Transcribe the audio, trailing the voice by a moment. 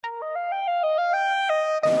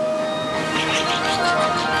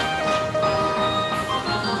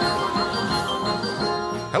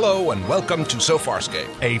Hello and welcome to So Farscape,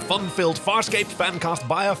 A fun-filled Farscape fancast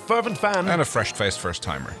by a fervent fan. and a fresh-faced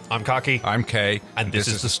first-timer. I'm Kaki. I'm Kay, And this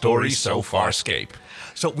is the story So Farscape.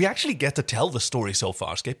 So we actually get to tell the story So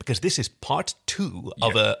Farscape because this is part 2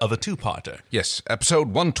 of a two-parter. Yes, episode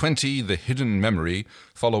 120, The Hidden Memory,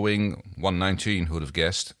 following 119, who would have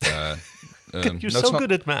guessed. You're so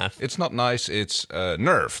good at math. It's not nice, it's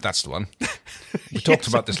Nerve, that's the one. We talked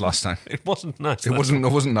about this last time. It wasn't nice. It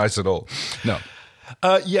wasn't nice at all. No.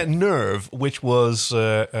 Nerve, which was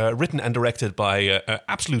written and directed by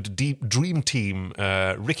absolute dream team,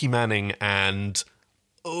 Ricky Manning and...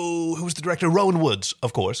 Oh, who was the director? Rowan Woods,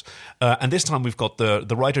 of course. And this time we've got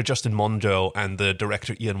the writer Justin Monjo and the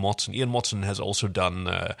director Ian Watson. Ian Watson has also done,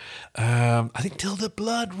 I think, Till the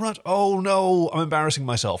Blood Run. Oh, no, I'm embarrassing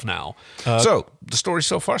myself now. So, the story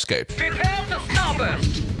So Farscape. Prepare for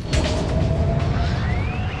starburst!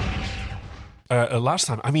 Last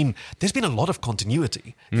time, I mean, there's been a lot of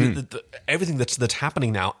continuity. Everything that's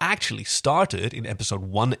happening now actually started in episode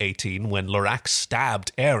 118 when Lorax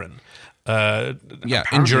stabbed Aaron.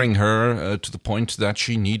 Injuring her to the point that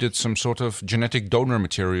she needed some sort of genetic donor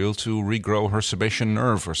material to regrow her sebacean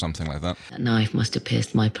nerve or something like that. That knife must have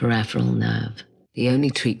pierced my peripheral nerve. The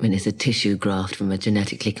only treatment is a tissue graft from a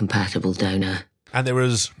genetically compatible donor. And there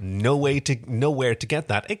was nowhere to get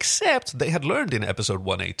that, except they had learned in episode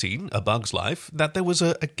 118, A Bug's Life, that there was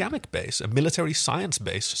a GAMIC base, a military science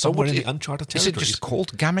base, somewhere in the uncharted territories. Is it just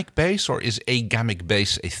called GAMIC base, or is a GAMIC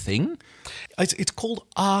base a thing? It's called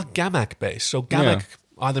a GAMAC base. So GAMAC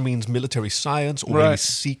either means military science or maybe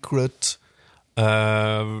secret,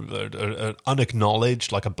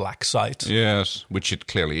 unacknowledged, like a black site. Yes, which it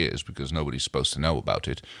clearly is, because nobody's supposed to know about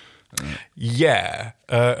it.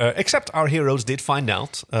 Except our heroes did find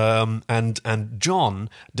out, and John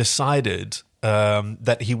decided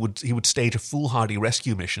that he would stage a foolhardy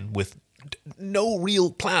rescue mission with no real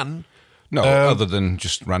plan. No, other than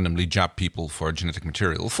just randomly jab people for genetic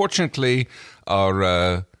material. Fortunately,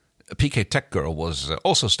 our PK Tech girl was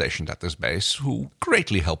also stationed at this base, who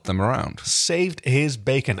greatly helped them around. Saved his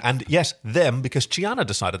bacon, and yes, them, because Chiana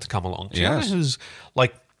decided to come along. Chiana who's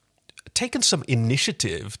like taken some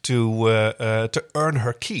initiative to earn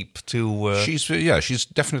her keep. She's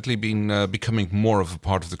definitely been becoming more of a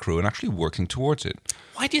part of the crew and actually working towards it.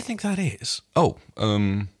 Why do you think that is?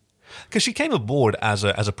 Because she came aboard as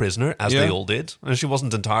a prisoner, as they all did, and she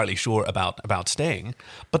wasn't entirely sure about staying.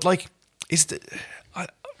 But like,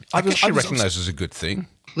 I guess she recognizes a good thing.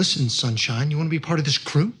 Listen, Sunshine, you want to be part of this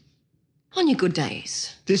crew? On your good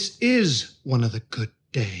days. This is one of the good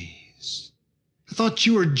days. I thought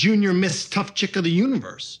you were Junior Miss Tough Chick of the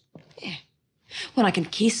Universe. Yeah. When I can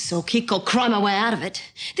kiss or kick or cry my way out of it.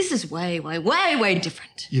 This is way, way, way, way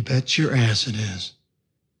different. You bet your ass it is.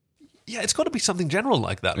 Yeah, it's got to be something general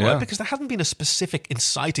like that, right? Because there hasn't been a specific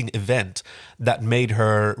inciting event that made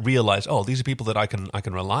her realize, oh, these are people that I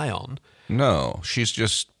can rely on. No, she's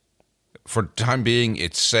just, for the time being,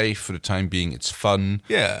 it's safe. For the time being, it's fun.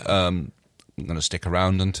 Yeah. I'm going to stick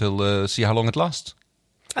around until see how long it lasts.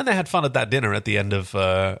 And they had fun at that dinner at the end of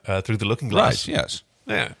Through the Looking Glass. Right, yes.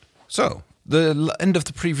 Yeah. So, the end of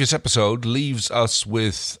the previous episode leaves us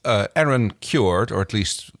with Aaron cured, or at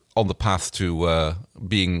least on the path to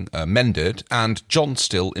being mended, and John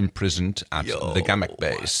still imprisoned at the GAMAC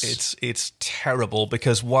base. It's terrible,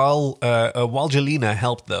 because while Jelena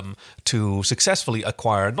helped them to successfully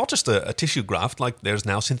acquire not just a tissue graft, like there's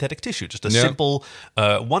now synthetic tissue, just a simple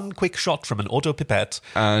one quick shot from an auto pipette,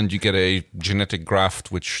 and you get a genetic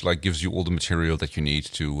graft which like gives you all the material that you need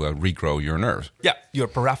to regrow your nerve. Yeah, your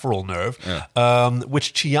peripheral nerve,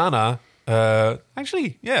 which Chiana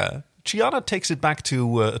Chiana takes it back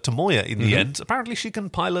to Moya in the end. Apparently she can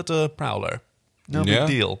pilot a Prowler. No big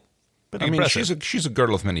deal. Pretty impressive. She's a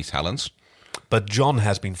girl of many talents. But John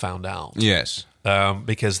has been found out. Yes.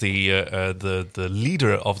 Because the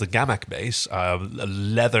leader of the GAMAC base, a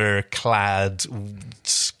leather-clad,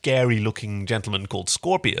 scary-looking gentleman called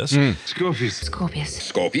Scorpius. Scorpius?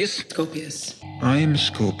 I am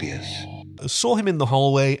Scorpius. Saw him in the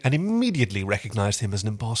hallway and immediately recognized him as an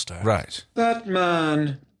imposter. Right. That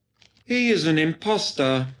man, he is an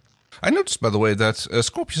imposter. I noticed, by the way, that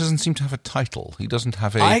Scorpius doesn't seem to have a title. He doesn't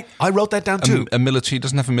have a... I wrote that down too. He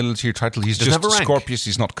doesn't have a military title. He's just Scorpius.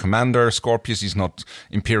 He's not Commander Scorpius. He's not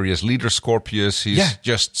Imperious Leader Scorpius. He's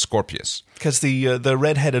just Scorpius. Because the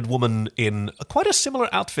red-headed woman in quite a similar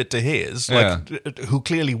outfit to his, who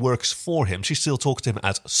clearly works for him, she still talks to him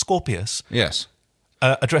as Scorpius. Yes.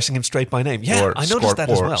 addressing him straight by name. Yeah, I noticed that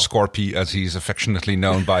as well. Or Scorpy, as he's affectionately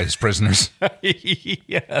known by his prisoners.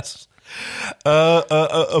 Yes.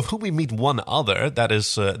 Of whom we meet one other, that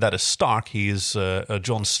is Stark. He is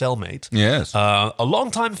John's cellmate. Yes. A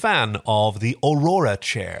longtime fan of the Aurora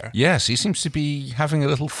chair. Yes, he seems to be having a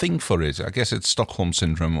little thing for it. I guess it's Stockholm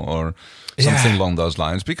Syndrome or something along those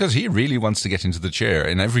lines, because he really wants to get into the chair.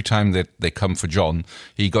 And every time that they come for John,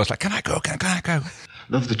 he goes like, can I go? Can I go?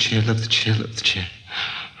 Love the chair, love the chair, love the chair.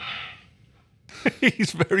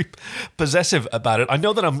 He's very possessive about it. I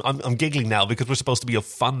know that I'm giggling now because we're supposed to be a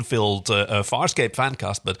fun-filled Farscape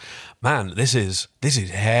fancast, but man, this is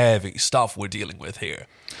heavy stuff we're dealing with here.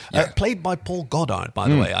 Yeah. Played by Paul Goddard, by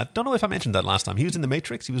the way. I don't know if I mentioned that last time. He was in The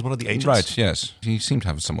Matrix. He was one of the agents. Right, yes. He seemed to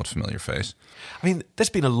have a somewhat familiar face. I mean, there's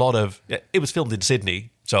been a lot of... It was filmed in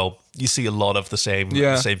Sydney, so you see a lot of the same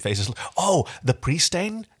faces. Oh, the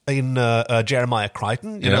Priestain in Jeremiah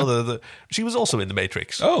Crichton. You know, she was also in The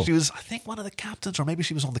Matrix. Oh. She was, I think, one of the captains, or maybe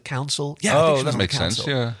she was on the council. Yeah, I think she was that makes sense,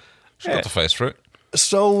 yeah. She's got the face for it.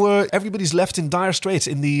 So everybody's left in dire straits.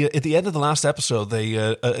 At the end of the last episode, they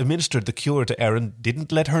administered the cure to Erin,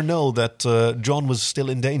 didn't let her know that John was still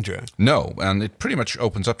in danger. No, and it pretty much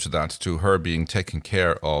opens up to that, to her being taken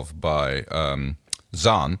care of by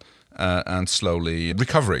Zahn and slowly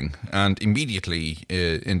recovering, and immediately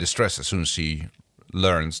in distress as soon as she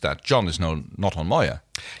learns that John is not on Moya.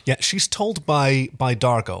 Yeah, she's told by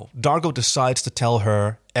Dargo. Dargo decides to tell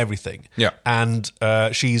her everything. Yeah. And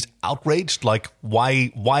she's outraged, like,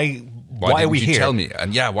 why are we here? Tell me?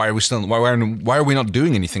 And why are we still? Why are we not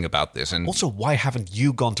doing anything about this? And also, why haven't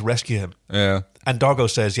you gone to rescue him? Yeah. And Dargo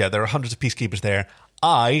says, there are hundreds of peacekeepers there.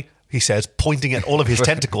 He says, pointing at all of his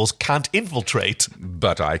tentacles, can't infiltrate.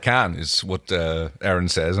 But I can, is what Erin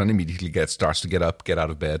says, and immediately starts to get up, get out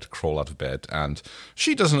of bed, crawl out of bed. And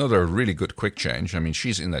she does another really good quick change. I mean,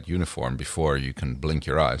 she's in that uniform before you can blink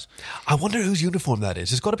your eyes. I wonder whose uniform that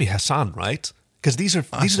is. It's got to be Hassan, right? Because these are the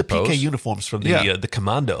PK uniforms from the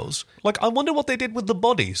commandos. Like, I wonder what they did with the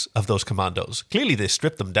bodies of those commandos. Clearly, they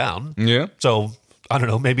stripped them down. Yeah. So, I don't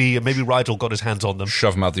know, maybe Rigel got his hands on them.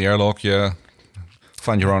 Shove them out the airlock, yeah.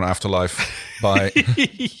 Find your own afterlife. Bye.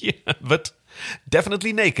 Yeah, but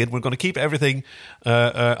definitely naked. We're going to keep everything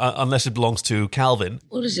unless it belongs to Calvin.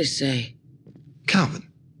 What does this say? Calvin.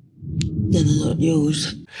 Then they're not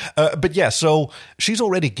yours. But yeah, so she's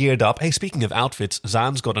already geared up. Hey, speaking of outfits,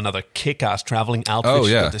 Zan's got another kick-ass traveling outfit. Oh,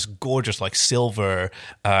 She's yeah. got this gorgeous, like, silver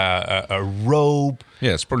a robe.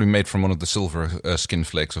 Yeah, it's probably made from one of the silver skin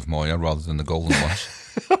flakes of Moya rather than the golden ones.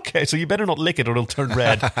 Okay, so you better not lick it or it'll turn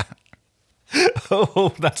red.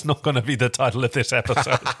 Oh, that's not going to be the title of this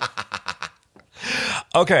episode.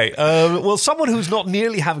 Okay, well, someone who's not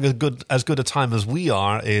nearly having as good a time as we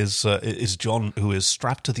are is John, who is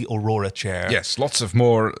strapped to the Aurora chair. Yes, lots of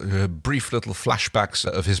more brief little flashbacks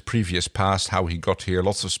of his previous past, how he got here,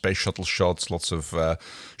 lots of space shuttle shots, lots of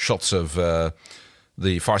shots of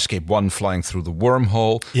the Farscape 1 flying through the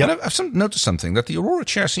wormhole. Yep. And I've noticed something, that the Aurora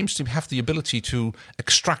chair seems to have the ability to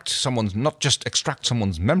not just extract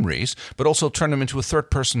someone's memories, but also turn them into a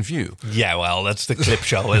third-person view. Yeah, well, that's the clip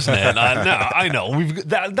show, isn't it? I know.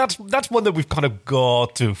 That's one that we've kind of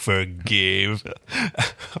got to forgive.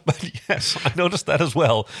 But yes, I noticed that as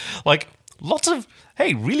well. Like, lots of,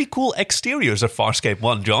 really cool exteriors of Farscape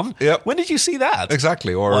 1, John. Yep. When did you see that?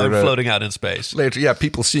 Exactly. Or while floating out in space. Later,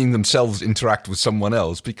 people seeing themselves interact with someone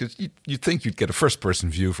else, because you'd think you'd get a first-person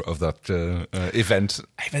view of that event.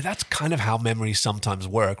 Hey, but that's kind of how memories sometimes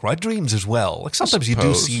work, right? Dreams as well. Like, sometimes you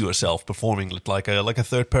do see yourself performing like a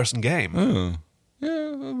third-person game. Oh.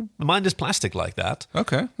 Yeah. The mind is plastic like that.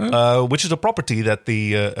 Okay. Which is a property that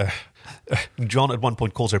the... John at one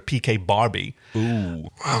point calls her PK Barbie. Ooh.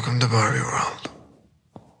 Welcome to Barbie World.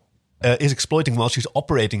 Is exploiting while she's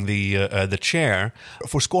operating the chair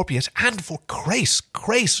for Scorpius and for Crais.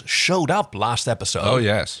 Crais showed up last episode. Oh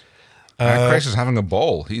yes, Crais is having a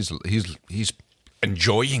ball. He's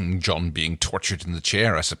enjoying John being tortured in the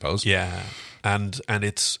chair, I suppose. Yeah, and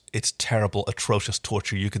it's terrible, atrocious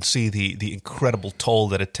torture. You can see the incredible toll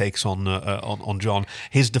that it takes on John.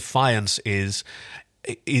 His defiance is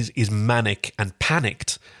manic and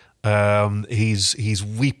panicked. He's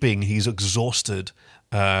weeping. He's exhausted.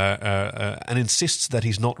 And insists that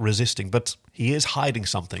he's not resisting, but he is hiding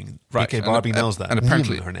something. Right. PK Barbie knows that. And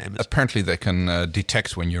apparently, her name is. Apparently they can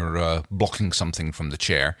detect when you're blocking something from the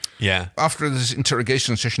chair. Yeah. After this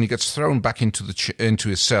interrogation session, he gets thrown back into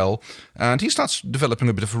his cell, and he starts developing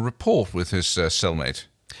a bit of a rapport with his cellmate.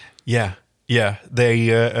 Yeah. Yeah, they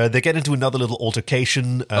get into another little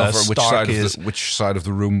altercation. Which side of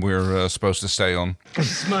the room we're supposed to stay on?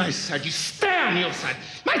 This is my side. You stay on your side.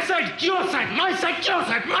 My side, your side. My side, your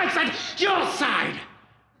side. My side, your side.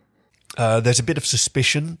 There's a bit of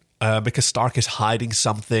suspicion because Stark is hiding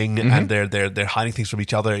something, and they're hiding things from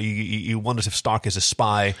each other. You wonder if Stark is a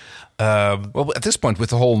spy. Well, at this point, with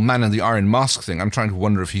the whole Man in the Iron Mask thing, I'm trying to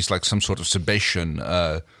wonder if he's like some sort of Sebastian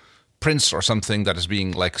prince or something that is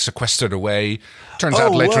being like sequestered away. Turns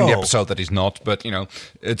out later in the episode that he's not, but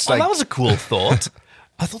it's like that was a cool thought.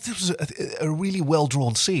 I thought this was a really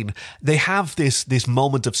well-drawn scene. They have this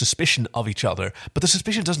moment of suspicion of each other, but the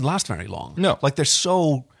suspicion doesn't last very long. No. Like, they're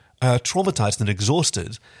so traumatized and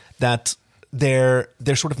exhausted that their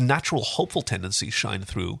sort of natural hopeful tendencies shine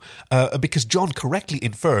through, because Jon correctly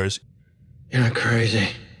infers, You're not crazy.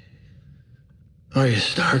 Are you,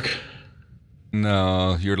 Stark?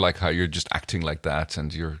 no, you're like how you're just acting like that,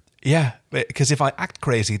 and you're yeah, because if I act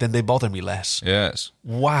crazy, then they bother me less. yes.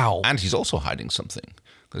 Wow. And he's also hiding something,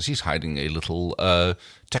 because he's hiding a little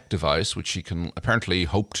tech device which he can apparently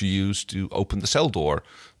hope to use to open the cell door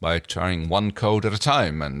by trying one code at a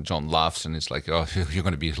time. And Jon laughs and is like, oh, you're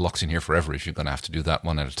going to be locked in here forever if you're going to have to do that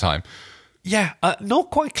one at a time. Yeah, not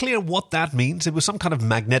quite clear what that means. It was some kind of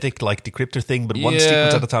magnetic, like, decryptor thing, but one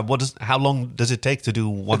sequence at a time. How long does it take to do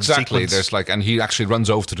one Exactly. sequence? There's and he actually runs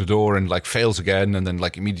over to the door and like fails again, and then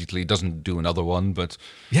like immediately doesn't do another one. But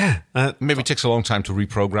yeah, maybe it takes a long time to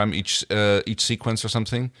reprogram each sequence or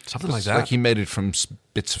something. Something like that. Like he made it from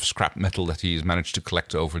bits of scrap metal that he's managed to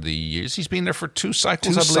collect over the years. He's been there for 2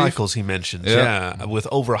 cycles, I Two believe. cycles he mentions, Yeah. with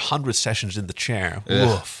over 100 sessions in the chair. Yeah.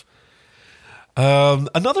 Woof.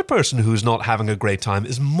 Another person who's not having a great time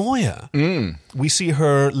is Moya. We see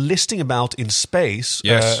her listing about in space.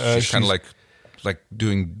 Yes, she's kind of like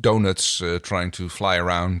doing donuts, trying to fly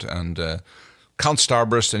around, and can't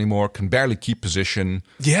starburst anymore, can barely keep position.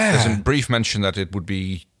 Yeah. There's a brief mention that it would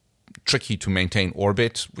be tricky to maintain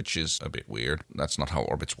orbit, which is a bit weird. That's not how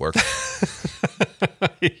orbits work.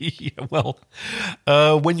 Yeah, well,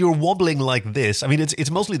 when you're wobbling like this, I mean,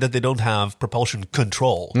 it's mostly that they don't have propulsion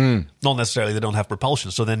control. Not necessarily they don't have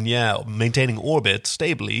propulsion. So then, maintaining orbit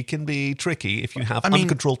stably can be tricky if you have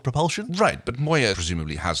uncontrolled propulsion. Right, but Moya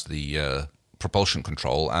presumably has the propulsion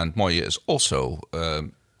control, and Moya is also,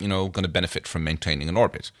 going to benefit from maintaining an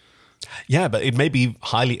orbit. Yeah, but it may be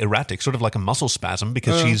highly erratic, sort of like a muscle spasm,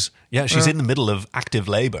 because she's in the middle of active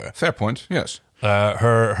labor. Fair point, yes.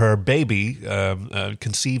 Her baby,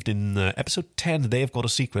 conceived in episode 10, They Have Got a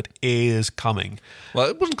Secret, is coming. Well,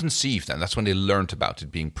 it wasn't conceived then. That's when they learned about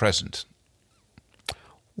it being present.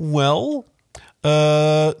 Well,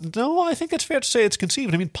 no, I think it's fair to say it's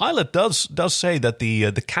conceived. I mean, Pilot does say that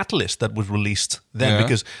the catalyst that was released then,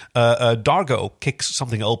 because Dargo kicks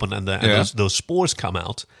something open and those spores come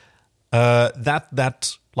out,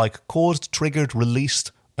 that like caused, triggered,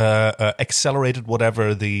 released, accelerated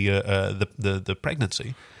whatever the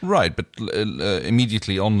pregnancy. Right, but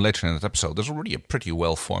immediately on later in that episode, there's already a pretty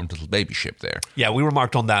well-formed little baby ship there. Yeah, we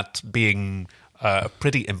remarked on that being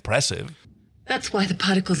pretty impressive. That's why the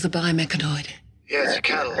particle's a biomechanoid. Yeah, it's a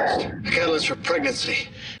catalyst. A catalyst for pregnancy.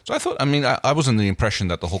 So I was under the impression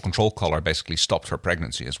that the whole control collar basically stopped her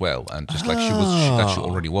pregnancy as well, and just like she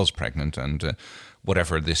already was pregnant, and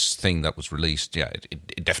whatever this thing that was released,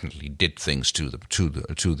 it definitely did things to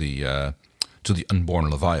the unborn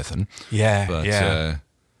Leviathan. Yeah, but, yeah.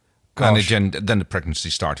 And again, then the pregnancy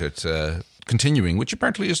started continuing, which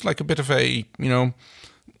apparently is like a bit of a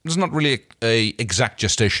there's not really a exact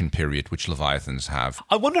gestation period which Leviathans have.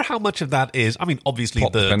 I wonder how much of that is, I mean, obviously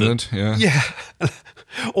Plot dependent, yeah.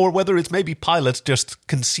 Or whether it's maybe Pilot just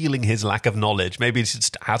concealing his lack of knowledge. Maybe he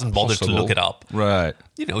just hasn't bothered to look it up. Right.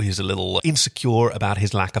 He's a little insecure about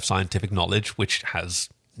his lack of scientific knowledge, which has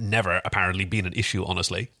never apparently been an issue,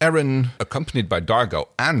 honestly. Eren, accompanied by Dargo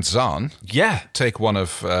and Zahn, take one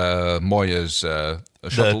of Moya's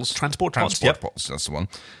shuttles. The transport pods, pods, that's the one.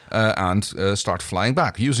 And start flying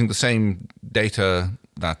back using the same data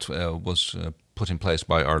that was put in place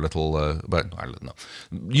by our little...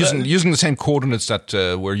 using the same coordinates that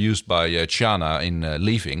were used by Chiana in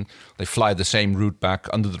leaving. They fly the same route back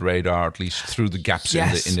under the radar, at least through the gaps in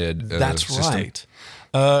the that's system. Right.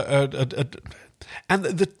 And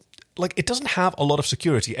it doesn't have a lot of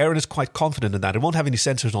security. Eren is quite confident in that. It won't have any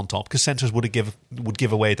sensors on top, because sensors would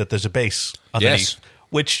give away that there's a base underneath. Yes.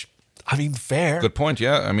 Which, I mean, fair. Good point,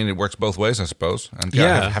 yeah. I mean, it works both ways, I suppose. And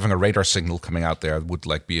having a radar signal coming out there would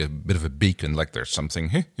like be a bit of a beacon, like there's something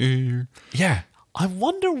here. Yeah. I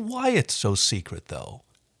wonder why it's so secret, though.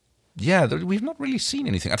 Yeah, we've not really seen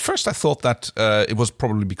anything. At first I thought that it was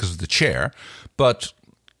probably because of the chair, but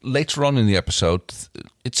later on in the episode,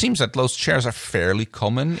 it seems that those chairs are fairly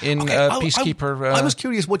common in Peacekeeper. I was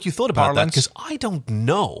curious what you thought about that, because I don't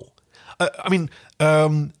know.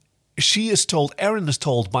 Erin is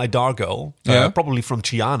told by Dargo, probably from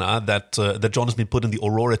Chiana, that John has been put in the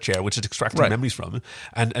Aurora chair, which is extracting memories from him,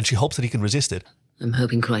 and she hopes that he can resist it. I'm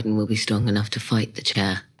hoping Crichton will be strong enough to fight the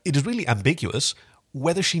chair. It is really ambiguous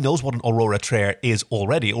whether she knows what an Aurora chair is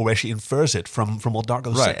already, or where she infers it from what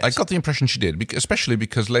Dargo says. I got the impression she did, especially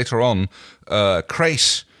because later on,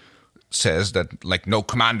 Crace says that, like, no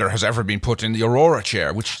commander has ever been put in the Aurora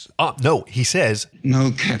chair, which... No, he says...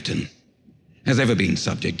 No captain has ever been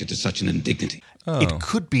subjected to such an indignity. It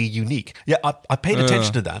could be unique. Yeah, I paid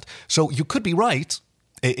attention to that. So you could be right.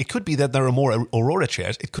 It could be that there are more Aurora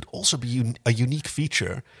chairs. It could also be a unique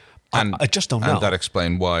feature. I just don't know. And that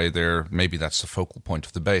explained why maybe that's the focal point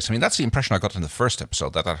of the base. I mean, that's the impression I got in the first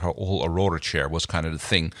episode, that whole Aurora chair was kind of the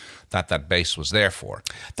thing that base was there for.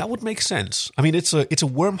 That would make sense. I mean, it's a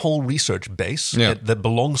wormhole research base that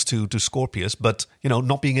belongs to Scorpius, but,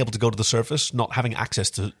 not being able to go to the surface, not having access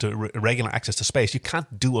to regular access to space, you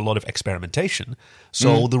can't do a lot of experimentation.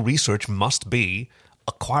 So the research must be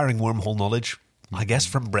acquiring wormhole knowledge, I guess,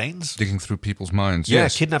 from brains. Digging through people's minds, Yeah,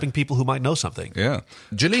 yes. kidnapping people who might know something. Yeah.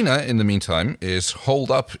 Jelena, in the meantime, is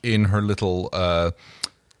holed up in her little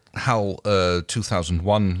HAL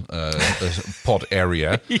 2001 pod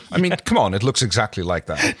area. I mean, come on, it looks exactly like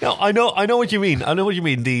that. No, I know what you mean. I know what you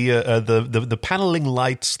mean. The paneling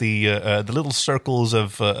lights, the little circles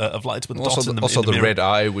of lights with dots in the Also, the mirror. red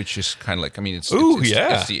eye, which is kind of like, I mean, it's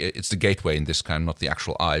the gateway in this kind, not the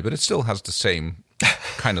actual eye, but it still has the same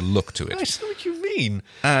kind of look to it. I see what you mean.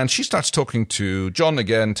 And she starts talking to John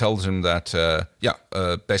again, tells him that,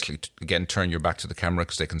 basically, again, turn your back to the camera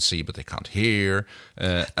because they can see but they can't hear.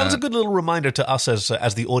 That was a good little reminder to us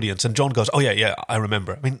as the audience. And John goes, oh, yeah, I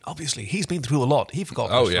remember. I mean, obviously, he's been through a lot. He forgot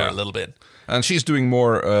this for a little bit. And she's doing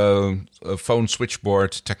more phone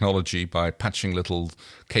switchboard technology by patching little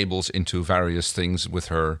cables into various things with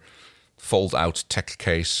her fold-out tech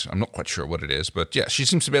case. I'm not quite sure what it is, but yeah, she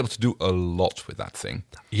seems to be able to do a lot with that thing.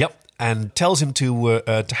 Yep, and tells him to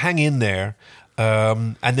hang in there.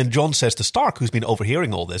 And then John says to Stark, who's been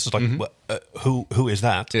overhearing all this, it's like, who is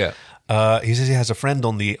that? Yeah. He says he has a friend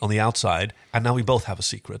on the outside, and now we both have a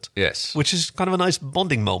secret. Yes. Which is kind of a nice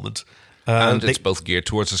bonding moment. And it's both geared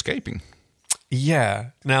towards escaping.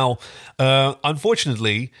 Yeah. Now,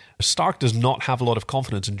 unfortunately, Stark does not have a lot of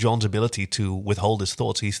confidence in John's ability to withhold his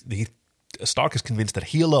thoughts. Stark is convinced that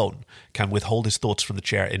he alone can withhold his thoughts from the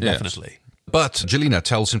chair indefinitely. Yes. But Jelena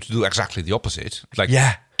tells him to do exactly the opposite. Like,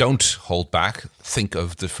 don't hold back. Think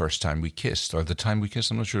of the first time we kissed, or the time we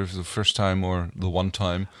kissed. I'm not sure if it's the first time or the one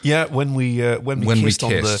time. Yeah, when we kissed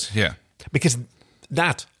on the... Because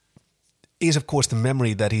that is, of course, the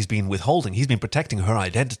memory that he's been withholding. He's been protecting her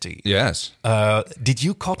identity. Yes. Did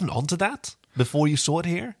you cotton onto that before you saw it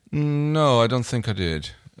here? No, I don't think I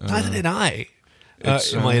did. Neither did I.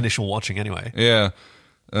 In my initial watching, anyway. Yeah.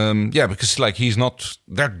 Because like he's not...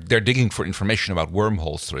 They're digging for information about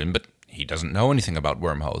wormholes through him, but he doesn't know anything about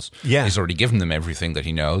wormholes. Yeah. He's already given them everything that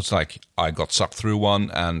he knows. Like, I got sucked through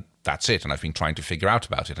one, and that's it. And I've been trying to figure out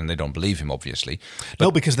about it, and they don't believe him, obviously. But,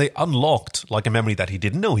 no, because they unlocked like a memory that he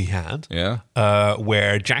didn't know he had. Yeah.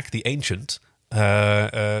 Where Jack the Ancient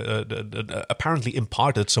apparently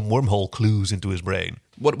imparted some wormhole clues into his brain.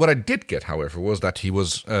 What I did get, however, was that he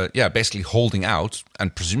was basically holding out,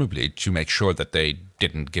 and presumably to make sure that they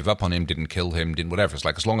didn't give up on him, didn't kill him, didn't whatever. It's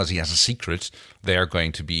like, as long as he has a secret, they're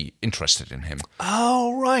going to be interested in him.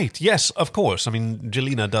 Oh, right. Yes, of course. I mean,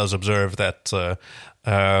 Jelena does observe that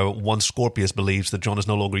once Scorpius believes that John is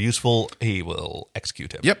no longer useful, he will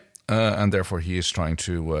execute him. Yep. And therefore he is trying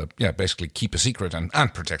to, basically keep a secret and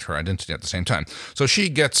protect her identity at the same time. So she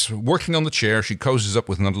gets working on the chair. She cozies up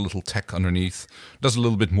with another little tech underneath, does a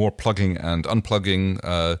little bit more plugging and unplugging,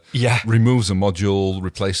 removes a module,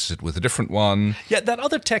 replaces it with a different one. Yeah, that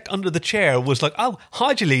other tech under the chair was like, oh,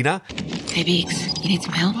 hi, Jelena. Hey, Beeks, you need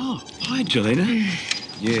some help? Oh, hi, Jelena.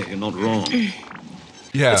 Yeah, you're not wrong.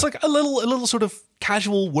 Yeah. It's like a little sort of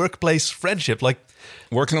casual workplace friendship, like...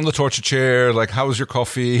 Working on the torture chair, like, how was your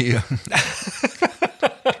coffee?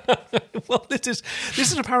 Well, this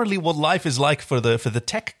is apparently what life is like for the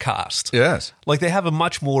tech cast. Yes. Like, they have a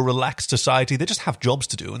much more relaxed society. They just have jobs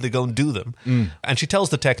to do, and they go and do them. And she tells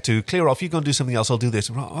the tech to clear off. You go and do something else, I'll do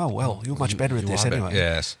this. Oh, well, you're much better at this anyway.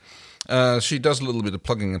 Yes. She does a little bit of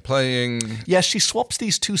plugging and playing. Yes, she swaps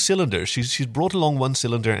these two cylinders. She's brought along one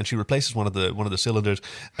cylinder, and she replaces one of the cylinders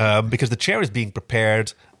because the chair is being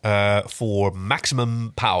prepared for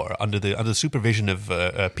maximum power under the supervision of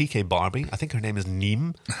PK Barbie. I think her name is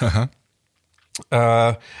Neem.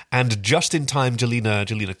 And just in time,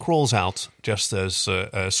 Jelena crawls out just as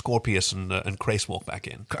Scorpius and Crais walk back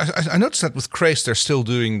in. I noticed that with Crais, they're still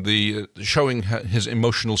doing the showing his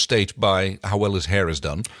emotional state by how well his hair is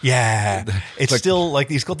done. Yeah, it's still like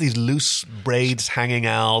he's got these loose braids hanging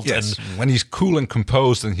out. Yes, and when he's cool and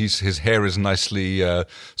composed, and his hair is nicely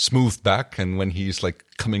smoothed back, and when he's like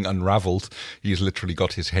coming unraveled, he's literally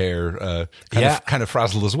got his hair kind of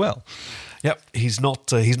frazzled as well. Yep, he's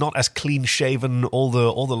not as clean shaven. All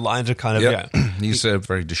the lines are kind of He's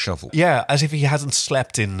very disheveled. Yeah, as if he hasn't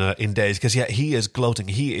slept in days. Because he is gloating.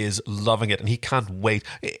 He is loving it, and he can't wait.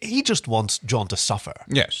 He just wants John to suffer.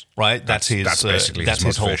 Yes, right. That's basically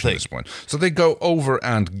his whole thing. At this point. So they go over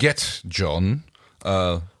and get John.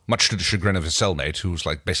 Much to the chagrin of his cellmate, who's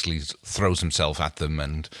like basically throws himself at them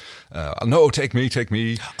and no, take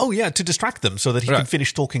me. Oh yeah, to distract them so that he can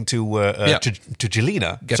finish talking to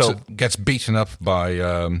Jelena. Gets beaten up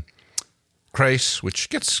by Crais, which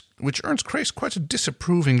earns Crais quite a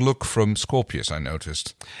disapproving look from Scorpius, I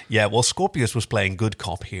noticed. Yeah, well, Scorpius was playing good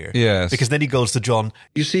cop here. Yes, because then he goes to John.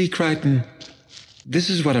 You see, Crichton, this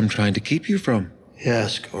is what I'm trying to keep you from.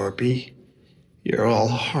 Yes, Scorpy. You're all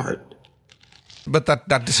heart. But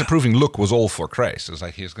that disapproving look was all for Crais. It's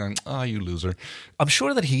like he's going, you loser. I'm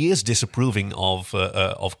sure that he is disapproving of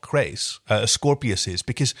Crais, Scorpius is,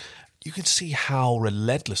 because you can see how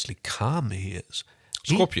relentlessly calm he is.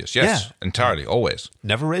 Scorpius, yes, entirely, always.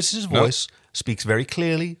 Never raises his voice, speaks very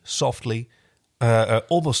clearly, softly,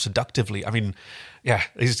 almost seductively. I mean, yeah,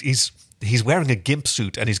 he's wearing a gimp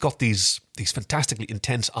suit and he's got these fantastically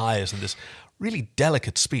intense eyes and this really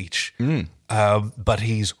delicate speech. But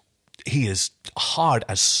he is hard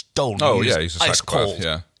as stone. He's a ice cold.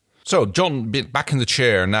 Yeah. So John, back in the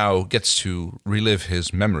chair, now gets to relive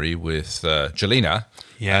his memory with Jelena.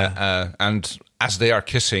 Yeah. And as they are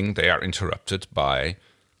kissing, they are interrupted by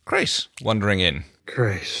Crais wandering in.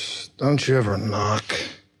 Crais, don't you ever knock?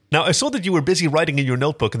 Now, I saw that you were busy writing in your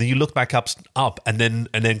notebook, and then you looked back up, and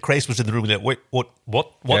then Crais was in the room, and wait, what?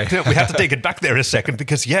 Yeah. We had to take it back there a second,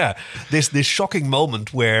 because this shocking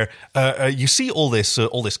moment where you see all this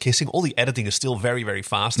kissing, all the editing is still very, very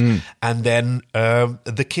fast, and then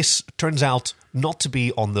the kiss turns out not to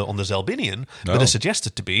be on the Zelbinian, but is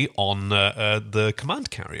suggested to be on the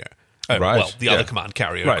command carrier. Right. Well, the other command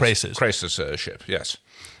carrier, Crais's. Crais's ship, yes.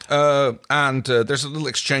 And there's a little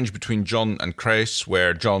exchange between John and Crais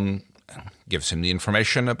where John gives him the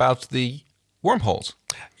information about the wormholes.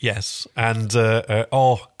 Yes, and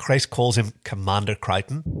Crais calls him Commander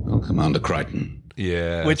Crichton. Oh, Commander Crichton.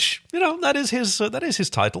 Yeah, which that is his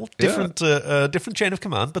title. Different chain of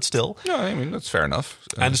command, but still. No, I mean that's fair enough.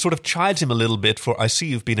 And sort of chides him a little bit for, I see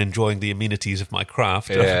you've been enjoying the amenities of my craft.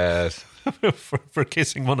 Yes, for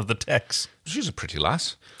kissing one of the techs. She's a pretty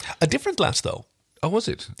lass. A different lass, though. Oh, was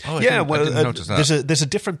it? Oh, I didn't notice that. There's a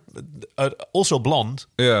different, also blonde.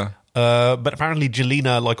 Yeah. But apparently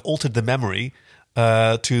Jelena altered the memory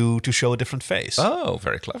to show a different face. Oh,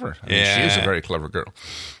 very clever. I mean, she is a very clever girl.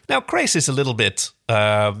 Now, Crais is a little bit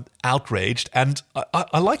outraged, and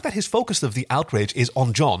I like that his focus of the outrage is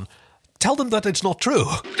on John. Tell them that it's not true.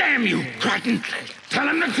 Damn you, Crichton! Tell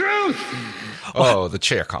him the truth! Oh, the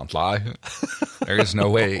chair can't lie. There is no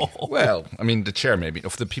way. Well, I mean, the chair maybe,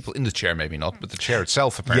 of the people in the chair maybe not, but the chair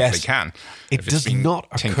itself apparently can. It does not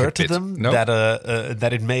occur to them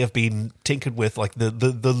that it may have been tinkered with. Like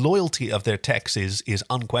the loyalty of their techs is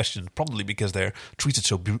unquestioned, probably because they're treated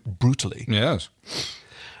so brutally. Yes.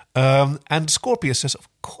 And Scorpius says, of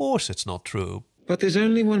course it's not true. But there's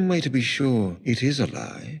only one way to be sure it is a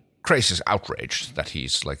lie. Crais is outraged that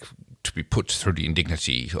he's like to be put through the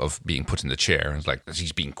indignity of being put in the chair, and like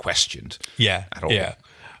he's being questioned. Yeah, at all. Yeah.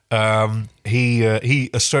 He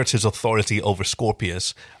asserts his authority over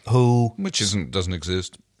Scorpius, which doesn't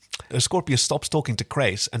exist. Scorpius stops talking to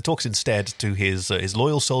Crais and talks instead to his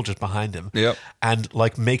loyal soldiers behind him. Yep. And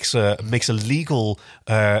like makes a legal,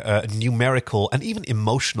 numerical, and even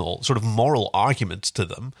emotional sort of moral argument to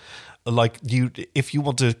them. Like if you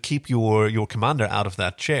want to keep your commander out of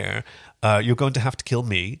that chair, you're going to have to kill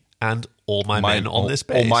me and all my men on this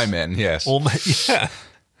base. All my men, yes. Yeah.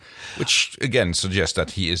 Which again suggests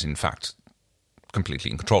that he is in fact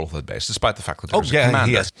completely in control of the base, despite the fact that there's a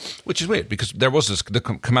commander. Yes. Which is weird because there was the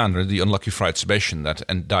commander, the unlucky fried Sebastian, that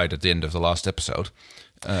died at the end of the last episode,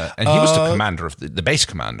 and he was the commander of the base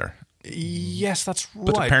commander. Yes, that's right.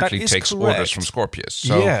 But apparently takes orders from Scorpius.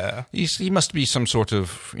 So he must be some sort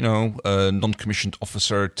of, non-commissioned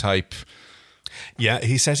officer type. Yeah,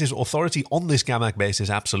 he says his authority on this Gamak base is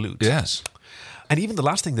absolute. Yes. And even the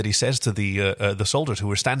last thing that he says to the soldiers who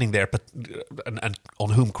were standing there and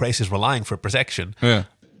on whom Crais is relying for protection,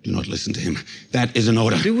 Do not listen to him. That is an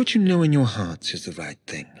order. Do what you know in your hearts is the right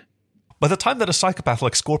thing. By the time that a psychopath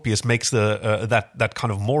like Scorpius makes that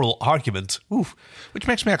kind of moral argument, oof. Which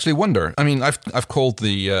makes me actually wonder. I mean, I've called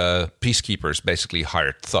the peacekeepers basically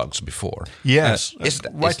hired thugs before. Yes,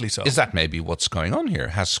 rightly so. Is that maybe what's going on here?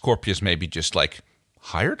 Has Scorpius maybe just like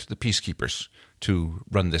hired the peacekeepers to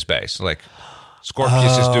run this base? Like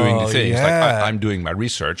Scorpius is doing the things. Yeah. Like I'm doing my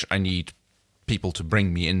research. I need people to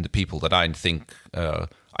bring me in the people that I think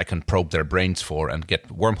I can probe their brains for and get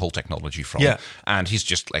wormhole technology from. Yeah. And he's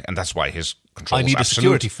just like, and that's why his control I is need a absolute.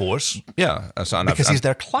 security force. Yeah. Because he's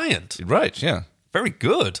their client. Right, yeah. Very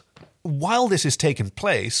good. While this is taking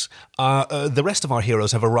place, the rest of our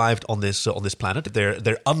heroes have arrived on this planet.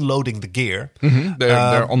 They're unloading the gear. Mm-hmm.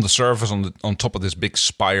 They're on the surface, on top of this big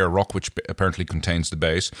spire rock, which apparently contains the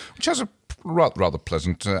base, which has a rather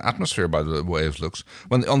pleasant atmosphere by the way it looks.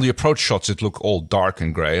 When on the approach shots, it look all dark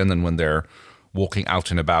and grey, and then when they're walking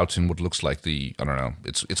out and about in what looks like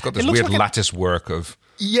it's got this weird lattice work of.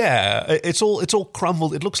 Yeah, it's all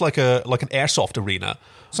crumbled. It looks like an airsoft arena.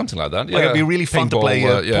 Something like that. Yeah. Like it'd be really fun to play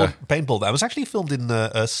paintball. That was actually filmed in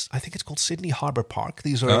I think it's called Sydney Harbour Park.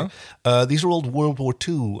 These are old World War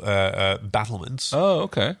II battlements. Oh,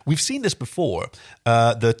 okay. We've seen this before.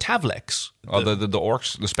 The Tavlex. The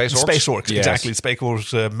orcs, the space orcs. Space orcs, yes. Exactly. Space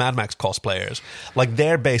orcs, Mad Max cosplayers. Like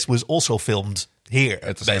their base was also filmed here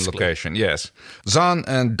at the same location. Yes, Zhaan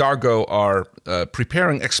and Dargo are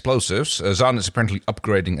preparing explosives. Zhaan is apparently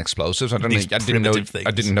upgrading explosives. I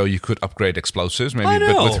didn't know you could upgrade explosives. Maybe,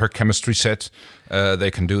 but with her chemistry set,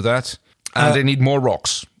 they can do that. And they need more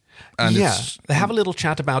rocks. And they have a little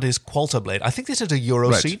chat about his Qualta blade. I think this is a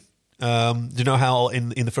Euro scene. Do you know how in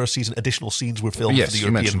the first season additional scenes were filmed for the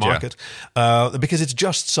European market? Yeah. Because it's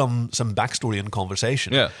just some backstory and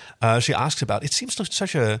conversation. Yeah. She asks about. It seems like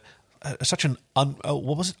such an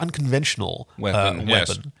unconventional weapon.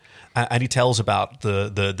 Yes. And he tells about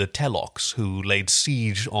the Telox who laid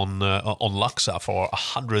siege on Luxa for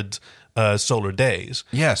 100 solar days.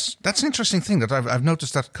 Yes, that's an interesting thing that I've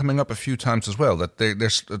noticed that coming up a few times as well. That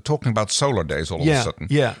they're talking about solar days all of a sudden.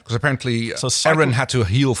 Yeah, because apparently Erin had to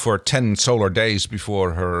heal for 10 solar days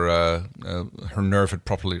before her nerve had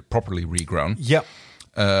properly regrown. Yep.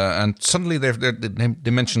 And suddenly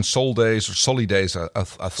they mentioned Sol days or Soli days. I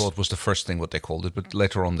thought was the first thing what they called it, but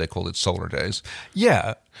later on they called it solar days.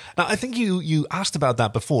 Yeah. Now I think you asked about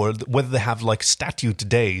that before, whether they have like statute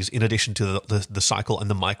days in addition to the cycle and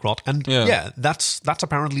the Microt, and that's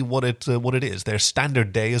apparently what it is. Their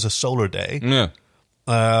standard day is a solar day. Yeah.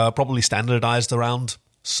 Probably standardized around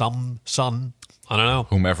some sun. I don't know.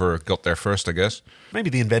 Whomever got there first, I guess. Maybe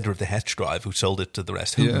the inventor of the Hetch drive who sold it to the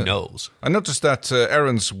rest. Who knows? I noticed that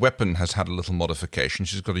Erin's weapon has had a little modification.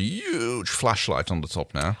 She's got a huge flashlight on the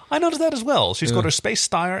top now. I noticed that as well. She's got her space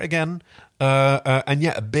stire again. And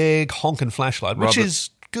a big honking flashlight, which is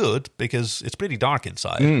good because it's pretty dark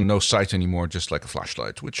inside. No sight anymore, just like a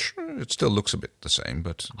flashlight, which it still looks a bit the same.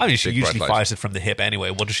 But I mean, she usually fires it from the hip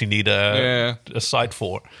anyway. What does she need a sight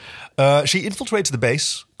for? She infiltrates the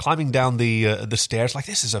base, climbing down the stairs. Like,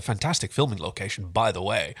 this is a fantastic filming location, by the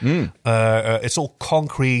way. It's all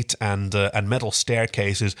concrete and metal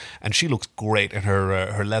staircases, and she looks great in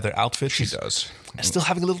her leather outfit. She does. Still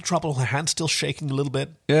having a little trouble. Her hand's still shaking a little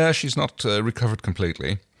bit. Yeah, she's not recovered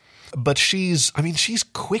completely. But she's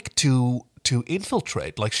quick to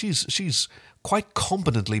infiltrate. Like, she's quite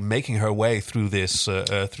competently making her way through this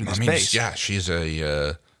base. Yeah, she's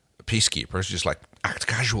a peacekeeper. She's just like, act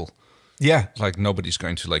casual. Yeah. Like, nobody's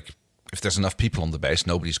going to, like, if there's enough people on the base,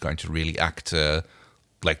 nobody's going to really act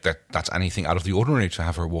like that's anything out of the ordinary to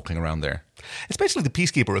have her walking around there. It's basically the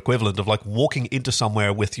peacekeeper equivalent of like walking into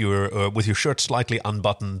somewhere with your shirt slightly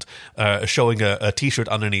unbuttoned, showing a t-shirt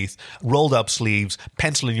underneath, rolled up sleeves,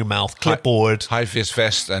 pencil in your mouth, clipboard, high-vis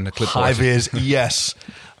vest and a clipboard. High-vis, yes.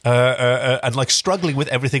 And like struggling with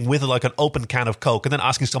everything with like an open can of Coke, and then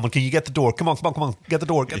asking someone, "Can you get the door? Come on, get the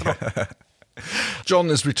door." John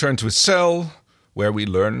is returned to his cell, where we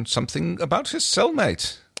learn something about his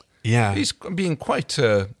cellmate. Yeah, he's being quite.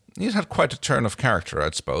 He's had quite a turn of character,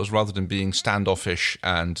 I suppose. Rather than being standoffish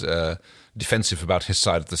and defensive about his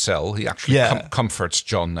side of the cell, he actually comforts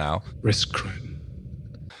John now. Risk crime.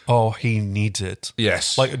 Oh, he needs it.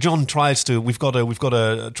 Yes, like John tries to. We've got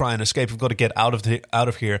to try and escape. We've got to get out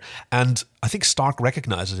of here. And I think Stark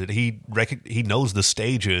recognizes it. He knows the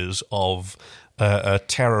stages of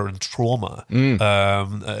terror and trauma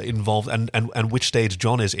involved, and which stage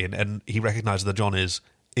John is in, and he recognizes that John is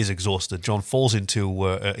exhausted. John falls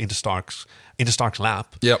into Stark's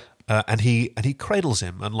lap. Yep. And he cradles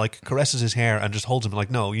him and like caresses his hair and just holds him like,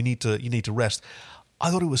 no, you need to rest. I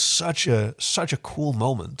thought it was such a cool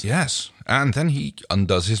moment. Yes. And then he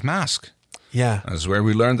undoes his mask. Yeah. That's where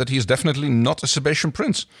we learn that he is definitely not a Sebastian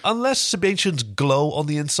prince. Unless Sebastians glow on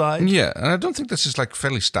the inside. Yeah, and I don't think this is like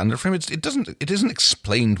fairly standard for him. It isn't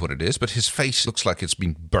explained what it is, but his face looks like it's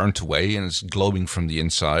been burnt away and it's glowing from the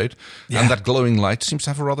inside. Yeah. And that glowing light seems to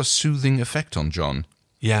have a rather soothing effect on John.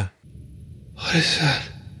 Yeah. What is that?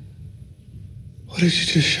 What did you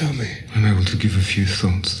just show me? I'm able to give a few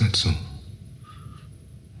thoughts, that's all.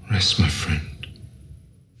 Rest, my friend.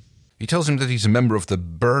 He tells him that he's a member of the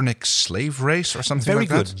Burnick slave race or something Very like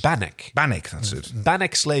good. that. Bannock. Bannock, that's it.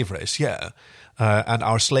 Bannock slave race, yeah. And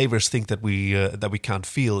our slavers think that we can't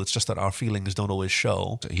feel. It's just that our feelings don't always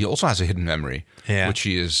show. He also has a hidden memory, Yeah. which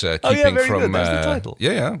he is Oh, keeping yeah, very from. good. That's the title.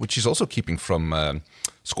 Yeah, which he's also keeping from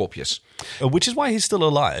Scorpius. Which is why he's still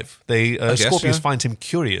alive. guess, Scorpius yeah. finds him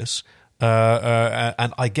curious.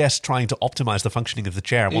 And I guess trying to optimize the functioning of the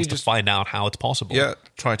chair, wants to find out how it's possible. Yeah,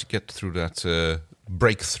 try to get through that,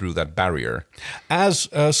 break through that barrier. As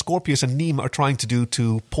Scorpius and Neem are trying to do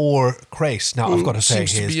to poor Krace. Now, I've got to say,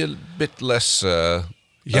 seems to be a bit less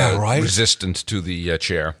right? resistant to the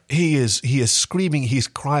chair. he is screaming, he's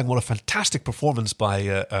crying. What a fantastic performance by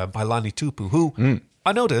Lani Tupu, who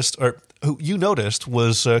I noticed, or who you noticed,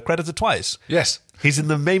 was credited twice. Yes. He's in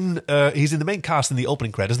the main cast in the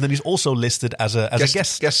opening credits, and then he's also listed as a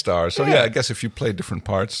guest star. So Yeah. yeah, I guess if you play different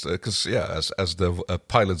parts, because as the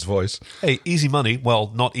pilot's voice. Hey, easy money.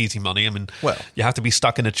 Well, not easy money. I mean, Well. you have to be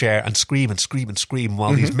stuck in a chair and scream and scream and scream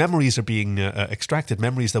while these memories are being extracted.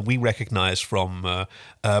 Memories that we recognize from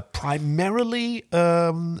primarily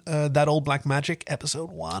that old Black Magic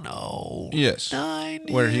episode 109. Yes,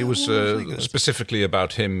 where he was specifically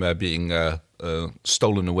about him being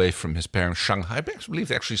stolen away from his parents, Shanghai. I believe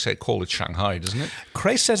they actually call it Shanghai, doesn't it?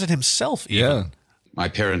 Krace says it himself, even. Yeah. My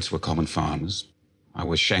parents were common farmers. I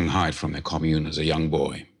was shanghaied from their commune as a young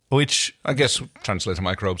boy. Which, I guess translator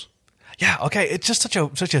microbes. yeah, okay, it's just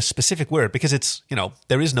such a specific word because it's,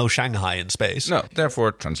 there is no Shanghai in space. No,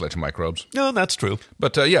 therefore translator microbes. No, that's true.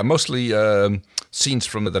 But mostly scenes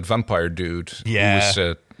from that vampire dude Yeah. who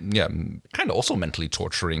was kind of also mentally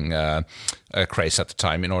torturing Krace at the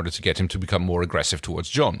time in order to get him to become more aggressive towards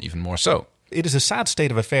John, even more so. It is a sad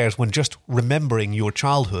state of affairs when just remembering your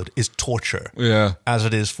childhood is torture. Yeah. As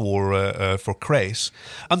it is for Krace.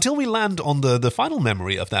 Until we land on the final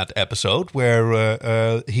memory of that episode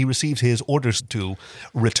where he receives his orders to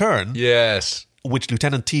return, Yes. which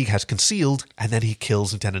Lieutenant Teague has concealed, and then he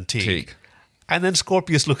kills Lieutenant Teague. And then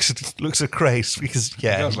Scorpius looks at Krace because,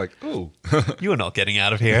 I was like, oh. you're not getting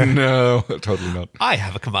out of here. No, totally not. I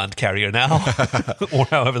have a command carrier now. Or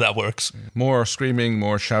however that works. More screaming,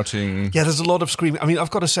 more shouting. Yeah, there's a lot of screaming. I mean,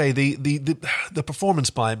 I've got to say, the performance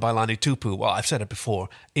by Lani Tupu, well, I've said it before,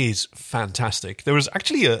 is fantastic. There was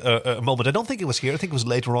actually a moment, I don't think it was here, I think it was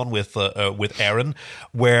later on with Aaron,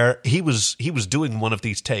 where he was doing one of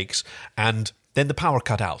these takes, and then the power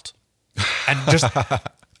cut out. And just...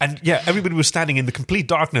 And yeah, everybody was standing in the complete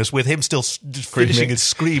darkness with him still finishing his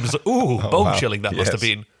screams. Ooh, bone-chilling that must have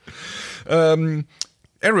been.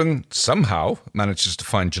 Aaron somehow manages to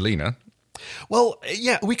find Jelena. Well,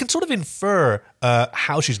 yeah, we can sort of infer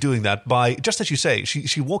how she's doing that by, just as you say,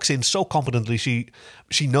 she walks in so competently. She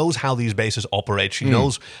knows how these bases operate. She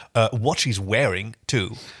knows what she's wearing,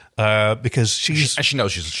 too, because she's... And she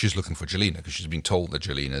knows she's looking for Jelena because she's been told that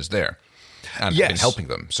Jelena is there and Yes. been helping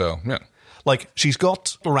them. So, yeah. Like, she's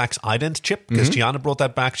got Lorax's ident chip, because Tiana brought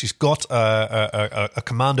that back. She's got a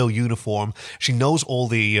commando uniform. She knows all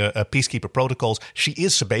the Peacekeeper protocols. She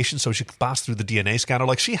is Sebastian, so she can pass through the DNA scanner.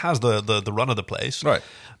 Like, she has the run of the place. Right.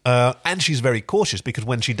 And she's very cautious, because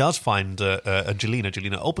when she does find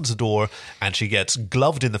Jelena opens the door, and she gets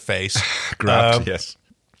gloved in the face. Grabbed, yes.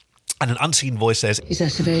 And an unseen voice says, Is there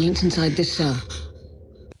surveillance inside this cell?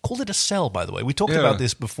 called it a cell, by the way. We talked about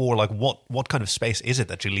this before, like what kind of space is it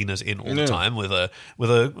that Jelena's in all the time with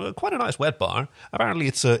a quite a nice wet bar. Apparently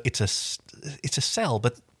it's a cell,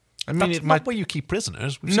 but I mean, that's not where you keep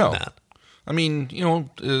prisoners. We've seen that. I mean,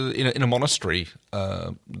 in a monastery,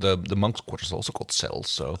 the monks' quarters are also called cells,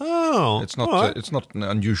 so it's not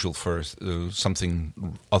unusual for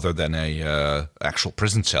something other than a actual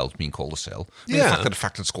prison cell being called a cell. I mean, the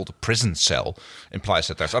fact that it's called a prison cell implies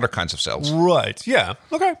that there's other kinds of cells. Right? Yeah.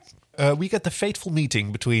 Okay. We get the fateful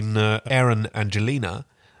meeting between Aaron and Jelena.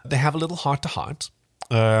 They have a little heart-to-heart.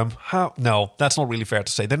 No, that's not really fair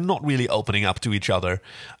to say. They're not really opening up to each other,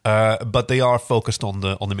 but they are focused on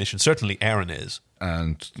the mission. Certainly, Aaron is,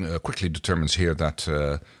 and quickly determines here that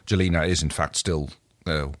Jelena is in fact still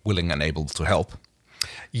willing and able to help.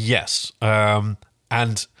 Yes,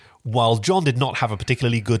 and while John did not have a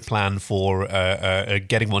particularly good plan for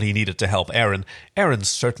getting what he needed to help Aaron, Aaron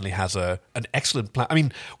certainly has an excellent plan. I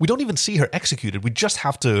mean, we don't even see her executed. We just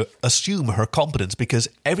have to assume her competence because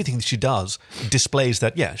everything that she does displays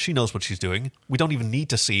that, yeah, she knows what she's doing. We don't even need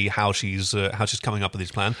to see how she's coming up with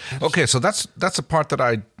this plan. Okay, so that's a part that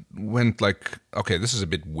I went like, okay, this is a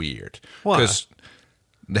bit weird. Why? Because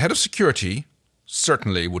the head of security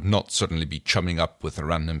certainly would not suddenly be chumming up with a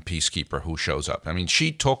random peacekeeper who shows up. I mean,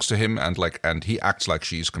 she talks to him and he acts like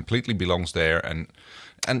she's completely belongs there, and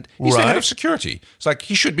he's the head of security. It's like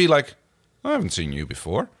he should be like, I haven't seen you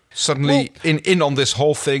before. Suddenly in on this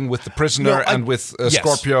whole thing with the prisoner and with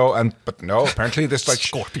Scorpio, but no, apparently this like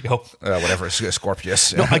Scorpio, whatever,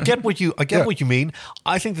 Scorpius. No, I get what you you mean.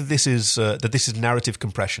 I think that this is narrative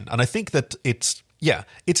compression, and I think that it's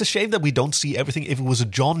a shame that we don't see everything. If it was a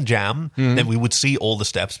John jam, then we would see all the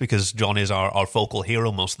steps because John is our focal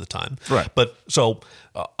hero most of the time. Right. But so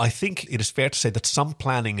I think it is fair to say that some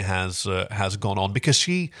planning has gone on because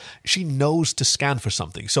she knows to scan for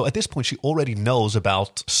something. So at this point, she already knows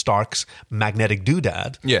about Stark's magnetic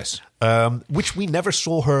doodad. Yes. Which we never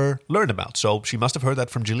saw her learn about. So she must have heard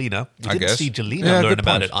that from Jelena. We didn't see Jelena learn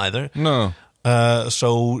about it either. No.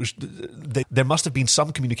 So there must have been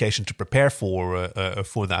some communication to prepare for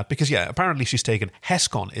that because apparently she's taken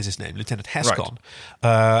Hescon is his name, Lieutenant Hescon,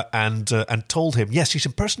 right. And told him she's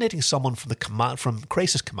impersonating someone from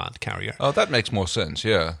Krasis command carrier. Oh, that makes more sense.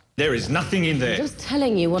 Yeah, there is nothing in there. Just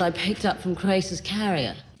telling you what I picked up from Krasis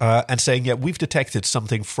carrier. And saying, we've detected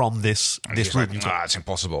something from this room. Like, it's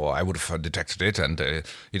impossible. I would have detected it. And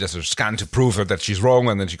he does a scan to prove her that she's wrong.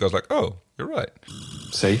 And then she goes like, oh, you're right.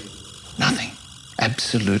 See? Nothing.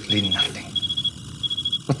 Absolutely nothing.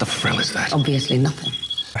 What the frill is that? Obviously nothing.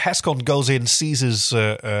 Hescon goes in, seizes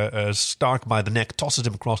Stark by the neck, tosses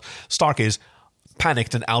him across. Stark is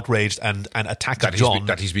panicked and outraged and attacks John.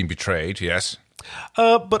 That he's been betrayed, yes.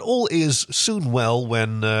 But all is soon well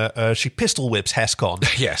when she pistol whips Hescon.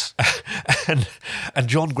 Yes. and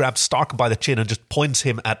John grabs Stark by the chin and just points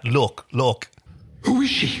him at, look. Who is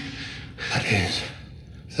she? That is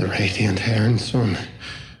the Radiant Aaron Sun.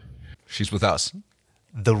 She's with us.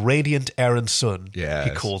 The Radiant Aaron Sun, yes.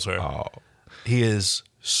 He calls her. Oh. He is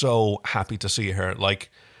so happy to see her.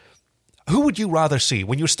 Like, who would you rather see?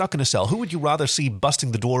 When you're stuck in a cell, who would you rather see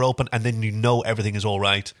busting the door open and then you know everything is all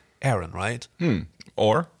right? Aaron, right?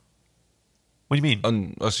 Or? What do you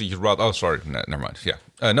mean? Sorry. Never mind.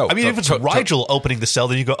 Yeah. No. I mean, if it's Rigel opening the cell,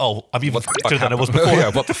 then you go, oh, I'm even better than I was before.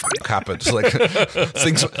 Yeah, what the fuck happened? Like,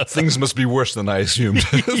 things must be worse than I assumed.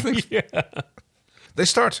 Yeah. They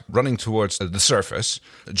start running towards the surface,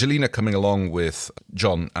 Jelena coming along with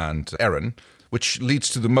John and Aaron, which leads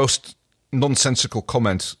to the most nonsensical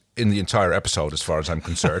comment in the entire episode, as far as I'm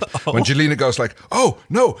concerned. When Jelena goes like, oh,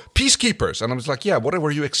 no, peacekeepers. And I was like, yeah, what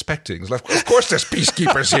were you expecting? It's like, of course there's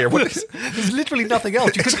peacekeepers here. There's literally nothing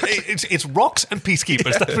else. It's rocks and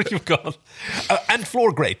peacekeepers. That's what you've got. And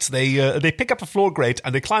floor grates. They pick up a floor grate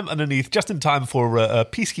and they climb underneath just in time for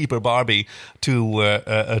Peacekeeper Barbie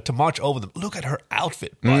to march over them. Look at her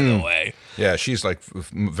outfit, by the way. Yeah, she's like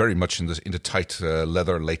very much in the tight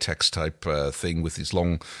leather latex type thing with these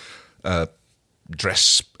long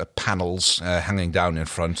dress panels hanging down in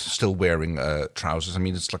front, still wearing trousers. I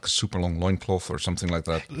mean, it's like a super long loincloth or something like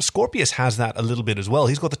that. Scorpius has that a little bit as well.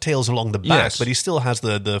 He's got the tails along the back, but he still has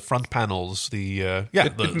the front panels. It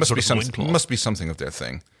must be something of their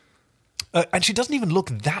thing. And she doesn't even look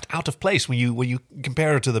that out of place when you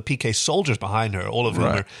compare her to the PK soldiers behind her. All of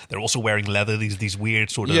them they're also wearing leather. These weird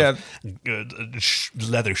sort of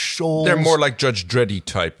leather shawls. They're more like Judge Dreddy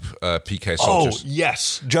type PK soldiers. Oh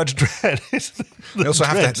yes, Judge Dredd. They also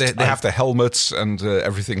have the helmets and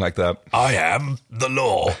everything like that. I am the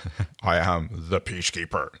law. I am the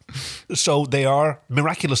peacekeeper. So they are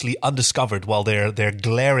miraculously undiscovered while they're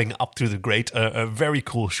glaring up through the grate. A very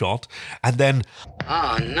cool shot, and then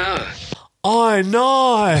no. I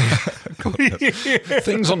know.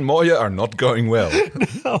 Things on Moya are not going well.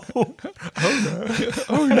 No.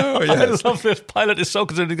 Oh no! Yes. I love this. Pilot is so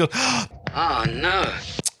concerned. He goes, Oh no!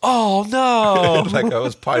 Oh no! Like I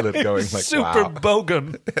was Pilot going like, super wow.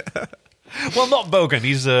 bogan. Well, not bogan.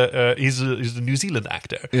 He's a New Zealand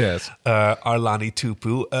actor. Yes. Arlani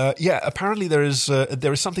Tupu. Apparently there is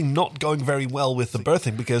something not going very well with the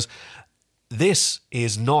birthing because this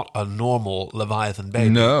is not a normal Leviathan baby.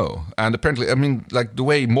 No. And apparently, I mean, like the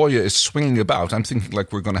way Moya is swinging about, I'm thinking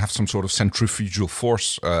like we're going to have some sort of centrifugal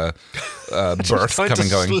force birth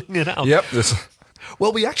going. Sling it out. Yep.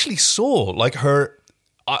 Well, we actually saw like her.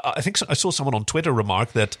 I think I saw someone on Twitter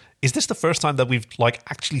remark that, is this the first time that we've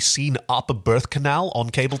actually seen up a birth canal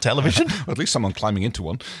on cable television? Or at least someone climbing into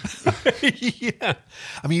one. Yeah.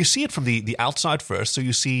 I mean, you see it from the outside first. So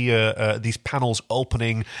you see these panels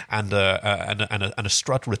opening and a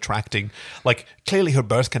strut retracting. Like, clearly her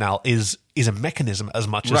birth canal is a mechanism as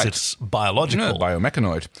much as it's biological. No,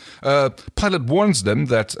 biomechanoid. Pilot warns them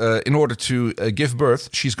that in order to give birth,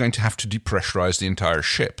 she's going to have to depressurize the entire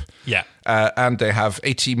ship. Yeah. And they have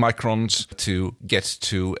 80 microns to get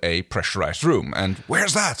to a pressurized room. And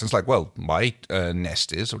where's that? And it's like, well, my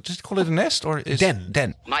nest is, or does he call it a nest? Or is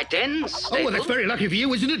Den. My den's Oh, well, that's very lucky for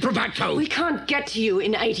you, isn't it, Probacto? We can't get to you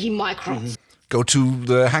in 80 microns. Go to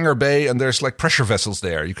the hangar bay and there's pressure vessels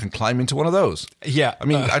there. You can climb into one of those. Yeah. I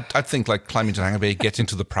mean, I think climbing into the hangar bay, get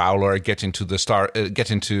into the Prowler, get into the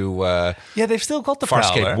get into... yeah, they've still got the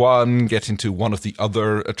Farscape Prowler. 1, get into one of the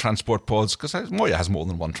other transport pods, because Moya has more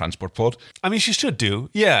than one transport pod. I mean, she should do.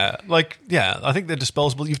 Yeah. I think they're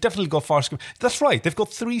disposable. You've definitely got Farscape. That's right. They've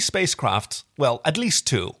got 3 spacecraft. Well, at least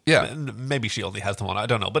 2. Yeah. Maybe she only has the one. I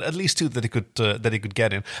don't know. But at least 2 that he could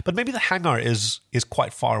get in. But maybe the hangar is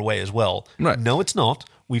quite far away as well. Right. No, it's not.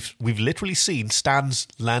 We've literally seen Stan's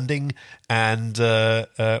landing and,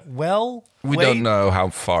 well... We don't know how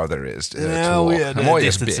far there is to No, walk. yeah, the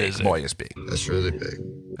Moya's distances. big. Moya's big. That's really big.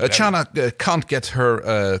 Chana can't get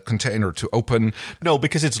her container to open. No,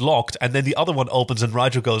 because it's locked, and then the other one opens, and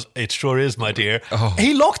Rigel goes, "It sure is, my dear." Oh.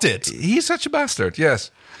 He locked it. He's such a bastard, yes.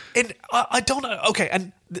 And I don't know. Okay,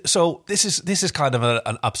 and so this is kind of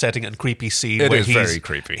an upsetting and creepy scene. It where is he's very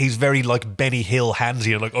creepy. He's very Benny Hill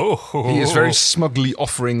handsy, and He is very smugly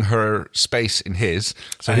offering her space in his,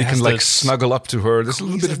 so And he he can has to snuggle up to her. There's a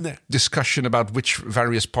little squeeze bit in of there. discussion about which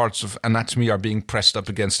various parts of anatomy are being pressed up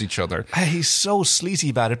against each other. He's so sleazy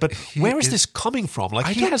about it, but where is this coming from?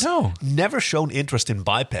 I He don't has know. never shown interest in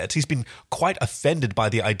bipeds. He's been quite offended by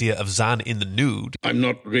the idea of Zan in the nude. I'm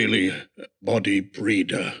not really a body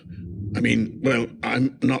breeder. I mean, well,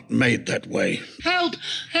 I'm not made that way. Help!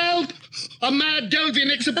 Help! A mad Delvian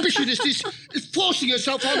exhibitionist is forcing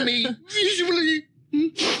herself on me visually.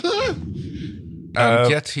 And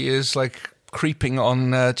yet he is creeping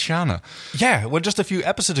on Chana. Yeah, well, just a few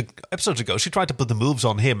episodes ago, she tried to put the moves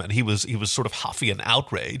on him, and he was sort of huffy and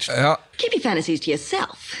outraged. Keep your fantasies to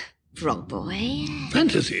yourself, frog boy.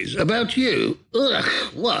 Fantasies about you? Ugh,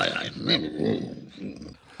 why? I never...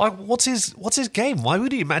 What's his game? Why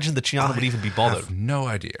would he imagine that Chiana would even be I bothered? have no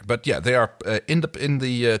idea. But yeah, they are in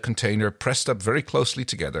the container, pressed up very closely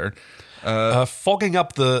together. Fogging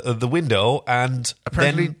up the window, and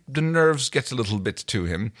Apparently then the nerves get a little bit to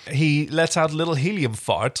him. he lets out a little helium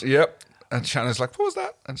fart. Yep. And Chana's like, what was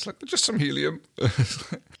that? And it's just some helium.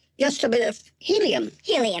 Just a bit of helium.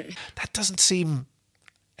 Helium. That doesn't seem...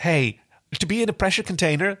 Hey, to be in a pressure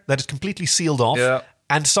container that is completely sealed off, Yeah.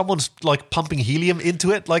 and someone's pumping helium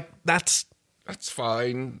into it, that's... That's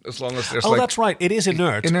fine, as long as there's that's right. It is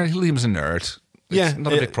inert. Helium's inert. It's Yeah,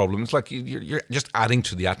 not a big problem. It's you're just adding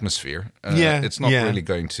to the atmosphere. Yeah, it's not yeah. really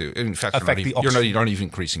going to. In fact, Affect the you're oxygen. not even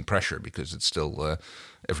increasing pressure because it's still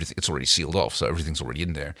everything. It's already sealed off, so everything's already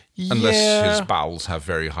in there. Unless Yeah. his bowels have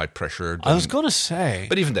very high pressure. I was then- going to say...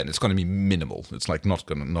 But even then, it's going to be minimal. It's not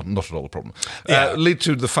at all a problem. Yeah. Lead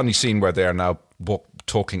to the funny scene where they are now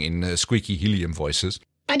talking in squeaky helium voices.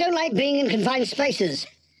 I don't like being in confined spaces.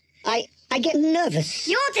 I get nervous.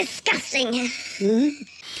 You're disgusting.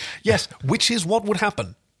 Yes, which is what would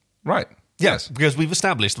happen. Right. Yes, because we've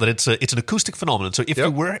established that it's an acoustic phenomenon. So if you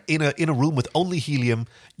were in a room with only helium,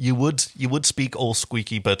 you would speak all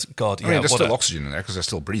squeaky. But God, I mean, there's what still a, oxygen in there because they're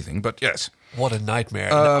still breathing. But yes. what a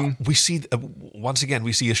nightmare! We see once again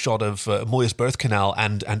we see a shot of Moya's birth canal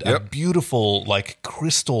and a beautiful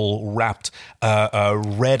crystal wrapped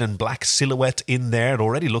red and black silhouette in there. It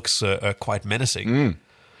already looks quite menacing.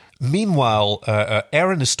 Meanwhile,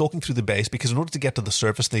 Aaron is stalking through the base because in order to get to the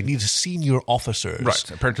surface, they need senior officers.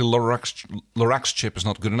 Right. Apparently, Lorax's chip is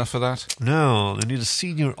not good enough for that. No, they need a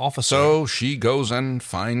senior officer. So she goes and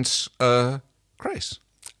finds Grace.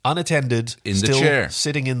 Unattended, In the still chair.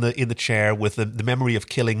 sitting in the chair with the memory of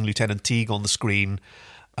killing Lieutenant Teague on the screen.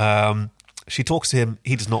 She talks to him.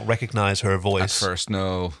 He does not recognize her voice. At first,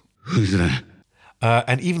 no. Who's that?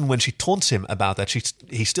 And even when she taunts him about that,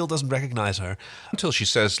 he still doesn't recognize her. Until she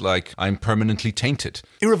says, I'm permanently tainted.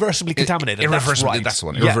 Irreversibly contaminated. Irreversibly, that's right. that's the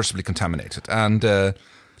one. Yeah. Irreversibly contaminated. And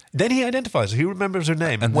Then he identifies her. He remembers her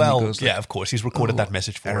name. And then well, he goes of course. He's recorded that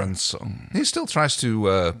message for her. Aaron's son. He still tries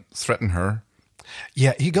to threaten her.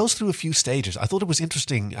 Yeah, he goes through a few stages. I thought it was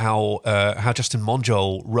interesting how Justin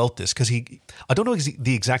Monjo wrote this because I don't know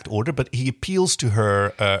the exact order, but he appeals to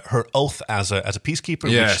her her oath as a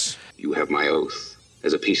peacekeeper. Yes. You have my oath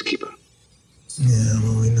as a peacekeeper. Yeah,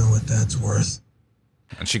 well, we know what that's worth.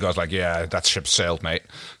 And she goes like, yeah, that ship sailed, mate.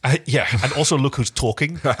 Yeah, and also look who's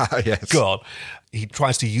talking. Yes. God. He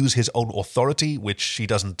tries to use his own authority, which she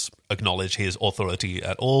doesn't acknowledge his authority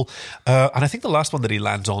at all. And I think the last one that he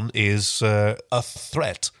lands on is a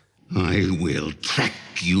threat. I will track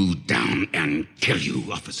you down and kill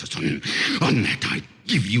you, Officer Son. On that I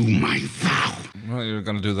give you my vow. Well, you're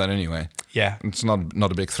going to do that anyway. Yeah. It's not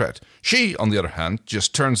a big threat. She, on the other hand,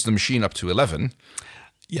 just turns the machine up to 11.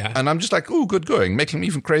 Yeah. And I'm just like, ooh, good going. Making him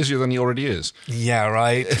even crazier than he already is. Yeah,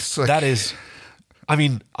 right. It's like, that is... I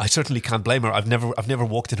mean, I certainly can't blame her. I've never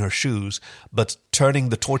walked in her shoes, but turning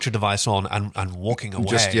the torture device on and walking away.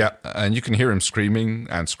 Just, yeah, and you can hear him screaming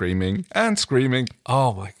and screaming and screaming.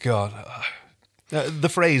 Oh, my God. The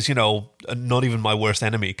phrase, not even my worst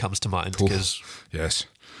enemy comes to mind. Because yes.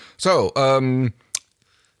 So,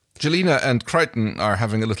 Jelena and Crichton are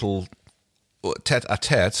having a little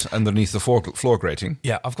tete-a-tete underneath the floor grating.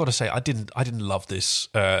 Yeah, I've got to say, I didn't love this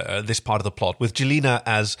this part of the plot with Jelena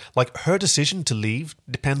as like her decision to leave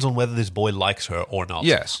depends on whether this boy likes her or not.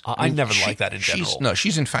 Yes, I never like that in general. No,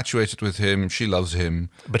 she's infatuated with him. She loves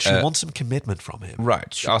him, but she wants some commitment from him.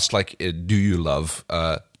 Right? She asked like, "Do you love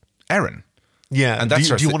Aaron?" Yeah, and that's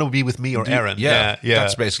do you want to be with me or Aaron? Yeah,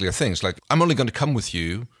 that's basically her thing. It's like, I'm only going to come with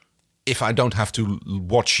you if I don't have to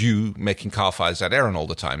watch you making calf eyes at Aaron all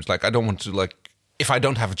the time. It's like, I don't want to, like, if I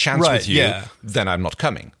don't have a chance with you, then I'm not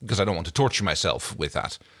coming, because I don't want to torture myself with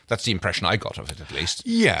that. That's the impression I got of it, at least.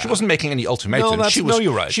 Yeah. She wasn't making any ultimatum. No,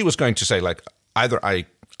 you're right. She was going to say, like, either I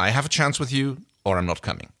have a chance with you or I'm not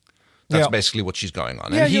coming. That's basically what she's going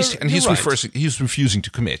on. Yeah, and he's refusing to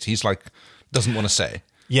commit. He's like, doesn't want to say.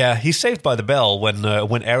 Yeah, he's saved by the bell when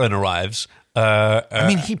Aaron arrives. I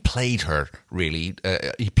mean, he played her, really.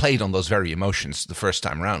 He played on those very emotions the first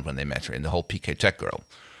time around when they met her in the whole PK Tech Girl.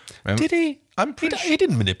 Remember? Did he? He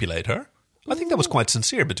didn't manipulate her. I think that was quite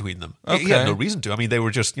sincere between them. Okay. He had no reason to. I mean, they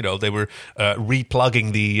were just, they were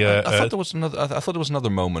replugging the... I thought there was another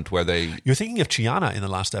moment where they... You're thinking of Chiana in the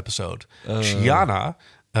last episode. Chiana...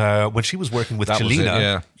 when she was working with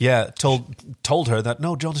Jelena, told her that,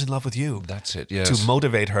 no, John's in love with you. That's it, yes. To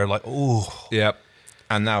motivate her, like, oh. Yeah.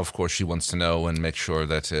 And now, of course, she wants to know and make sure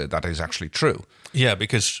that that is actually true. Yeah,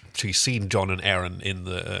 because she's seen John and Aaron in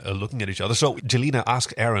the looking at each other. So Jelena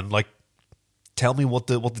asks Aaron, like, tell me what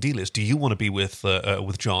the deal is. Do you want to be with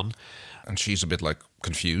John? And she's a bit like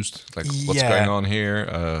confused, like, what's going on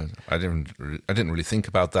here? I didn't really think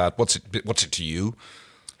about that. What's it to you?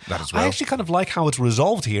 That as well. I actually kind of like how it's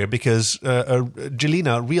resolved here, because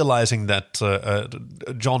Jelena, realizing that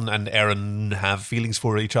John and Aaron have feelings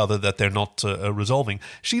for each other that they're not resolving,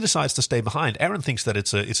 she decides to stay behind. Aaron thinks that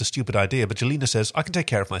it's a stupid idea, but Jelena says, I can take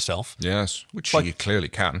care of myself. Yes, which she clearly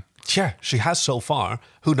can. Yeah, she has so far.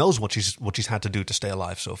 Who knows what she's had to do to stay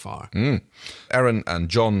alive so far. Aaron and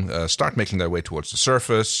John start making their way towards the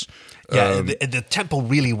surface. Yeah, the tempo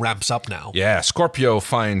really ramps up now. Yeah, Scorpio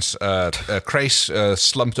finds Crace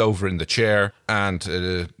slumped over in the chair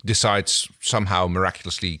and decides, somehow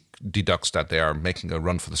miraculously deducts that they are making a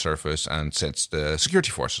run for the surface and sets the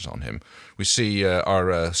security forces on him. We see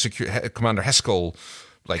our Commander Heskell...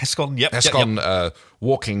 Heskon,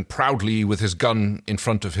 walking proudly with his gun in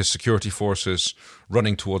front of his security forces,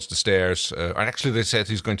 running towards the stairs. Actually, they said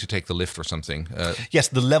he's going to take the lift or something. Yes,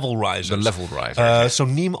 the level risers. The level riser. So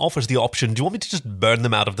Neem offers the option, do you want me to just burn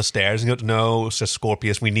them out of the stairs? And he goes, no, says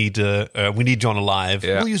Scorpius, we need John alive.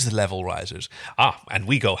 Yeah. We'll use the level risers. And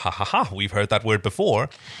we go, ha ha ha, we've heard that word before.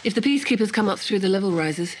 If the peacekeepers come up through the level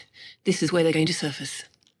risers, this is where they're going to surface.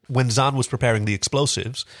 When Zhaan was preparing the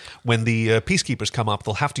explosives, when the peacekeepers come up,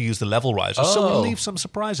 they'll have to use the level risers. So we'll leave some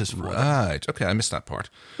surprises for them. Right. Okay, I missed that part.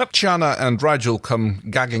 Chiana and Rigel come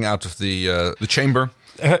gagging out of the chamber.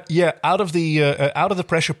 Out of the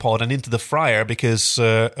pressure pod and into the fryer because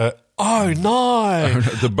oh no,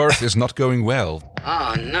 the birth is not going well.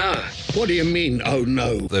 Oh no! What do you mean? Oh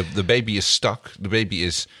no! The baby is stuck. The baby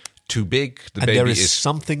is too big. There is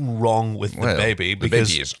something wrong with the baby because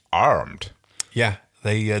the baby is armed. Yeah.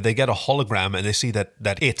 They get a hologram and they see that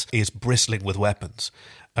it is bristling with weapons.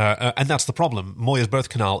 And that's the problem. Moya's birth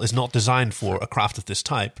canal is not designed for a craft of this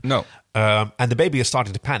type. No. And the baby is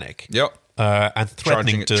starting to panic. Yep. And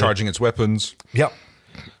threatening charging its weapons. Yep.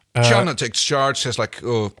 Chiana takes charge, says like,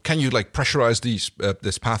 oh, can you like pressurize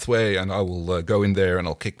this pathway, and I will go in there and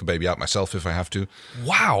I'll kick the baby out myself if I have to.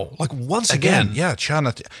 Wow. Like once again. Yeah,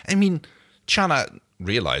 Chiana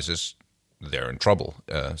realizes they're in trouble.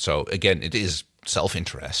 So again, it is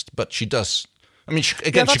self-interest, but she does. I mean, she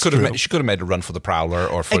could have made a run for the Prowler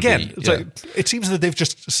or for it seems that they've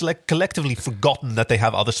just collectively forgotten that they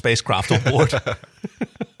have other spacecraft on board.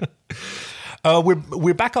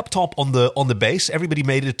 We're back up top on the base. Everybody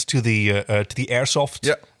made it to the airsoft.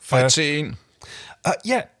 Yeah, fight scene.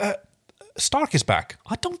 Stark is back.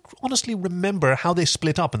 I don't honestly remember how they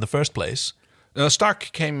split up in the first place. Stark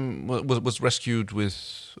was rescued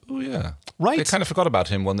with... Oh, yeah. Right. They kind of forgot about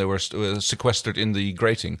him when they were sequestered in the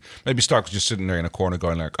grating. Maybe Stark was just sitting there in a corner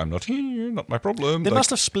going like, I'm not here, not my problem. They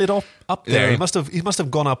must have split up there. Yeah. He must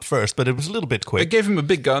have gone up first, but it was a little bit quick. They gave him a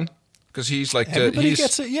big gun. Because he's like... Everybody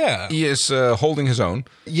gets it, yeah. He is holding his own.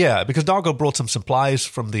 Yeah, because Dargo brought some supplies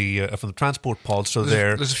from the transport pod, so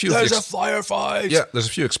there's a firefight. Yeah, there's a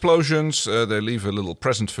few explosions. They leave a little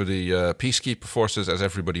present for the peacekeeper forces as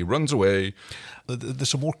everybody runs away. There's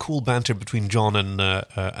some more cool banter between John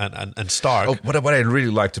and Stark. Oh, what I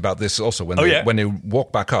really liked about this also when they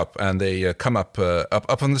walk back up and they come up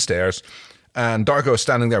on the stairs, and Dargo is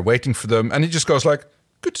standing there waiting for them, and he just goes like,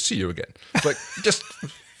 "Good to see you again." Like just.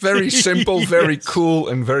 Very simple, very cool,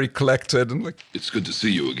 and very collected. And like, it's good to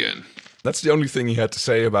see you again. That's the only thing he had to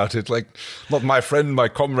say about it. Like, not my friend, my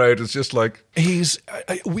comrade. It's just like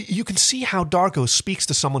you can see how Dargo speaks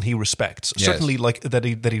to someone he respects. Yes. Certainly, like that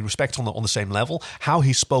he respects on the same level. How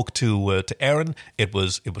he spoke to Aaron, it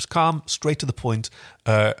was calm, straight to the point.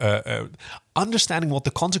 Understanding what the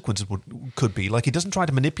consequences could be. Like, he doesn't try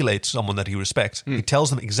to manipulate someone that he respects. He tells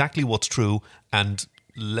them exactly what's true and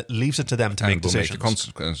leaves it to them to make decisions. Make the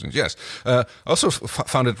consequences. Yes. Also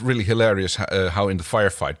found it really hilarious how in the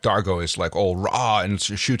firefight Dargo is like all raw and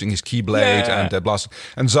shooting his keyblade and blasting,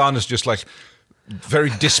 and Zahn is just like very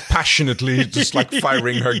dispassionately just like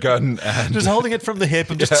firing her gun and just holding it from the hip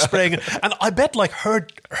and just spraying it. And I bet like her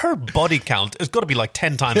body count has got to be like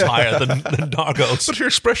 10 times higher than Dargo's. But her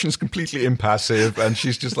expression is completely impassive, and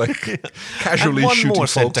she's just like casually and one shooting more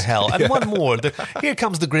folks. Sent to hell, and one more. Here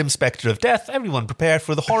comes the grim spectre of death. Everyone prepare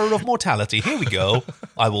for the horror of mortality. Here we go.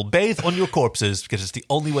 I will bathe on your corpses because it's the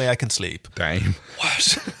only way I can sleep. Damn.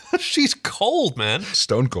 What? She's cold, man.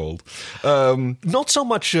 Stone cold. Not so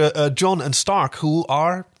much John and Stark, who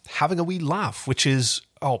are having a wee laugh, which is,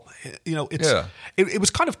 it was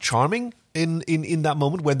kind of charming in that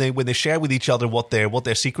moment when they share with each other what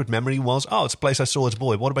their secret memory was. Oh, it's a place I saw as a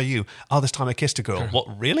boy. What about you? Oh, this time I kissed a girl.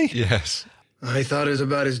 What, really? Yes. I thought it was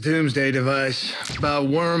about his doomsday device. About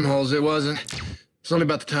wormholes, it wasn't. It's only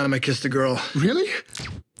about the time I kissed a girl. Really?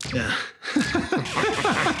 Yeah.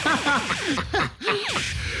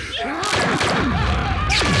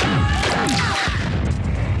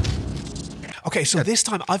 Okay, so this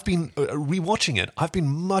time I've been rewatching it. I've been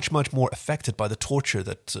much, much more affected by the torture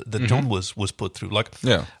that John was put through. Like,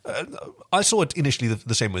 I saw it initially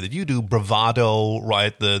the same way that you do. Bravado,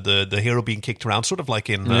 right? The hero being kicked around, sort of like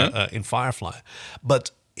in Firefly.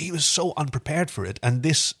 But he was so unprepared for it, and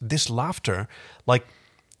this laughter, like.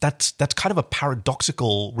 That's kind of a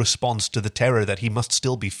paradoxical response to the terror that he must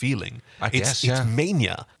still be feeling. It's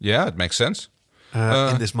mania. Yeah, it makes sense.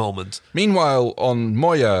 In this moment. Meanwhile, on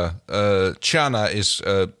Moya, Chiana is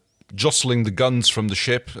jostling the guns from the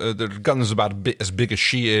ship. The gun is about as big as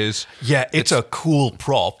she is. Yeah, it's a cool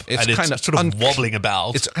prop. It's kind of sort of wobbling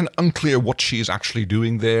about. It's kind of unclear what she is actually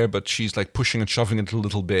doing there, but she's like pushing and shoving it a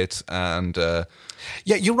little bit. And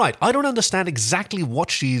yeah, you're right. I don't understand exactly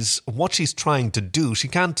what she's trying to do. She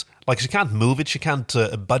can't move it. She can't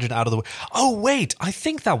budge it out of the way. Oh wait, I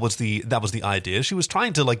think that was the idea. She was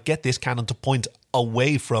trying to like get this cannon to point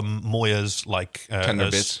away from Moya's like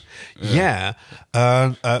tender bits. Yeah,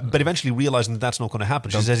 but eventually realizing that that's not going to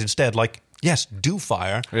happen, she says instead, like, yes, do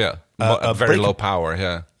fire. Yeah, very low power.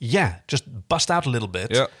 Yeah, yeah, just bust out a little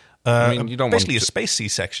bit. Yeah. I mean, you don't basically want a space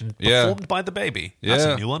C-section performed by the baby. That's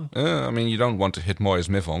a new one. Yeah, I mean, you don't want to hit Moya's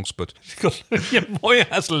mivonks, but yeah, Moya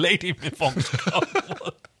has lady mivonks.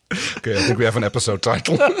 Okay, I think we have an episode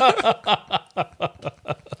title.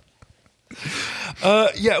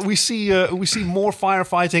 We see more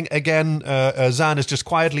firefighting again. Zan is just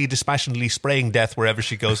quietly, dispassionately spraying death wherever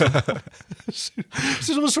she goes.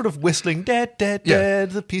 Someone's sort of whistling, "Dead, dead,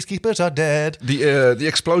 dead. The peacekeepers are dead." The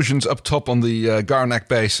explosions up top on the Garnak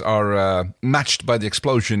base are matched by the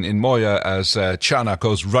explosion in Moya as Chiana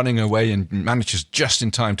goes running away and manages just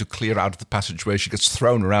in time to clear out of the passageway. She gets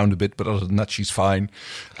thrown around a bit, but other than that, she's fine.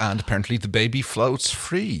 And apparently, the baby floats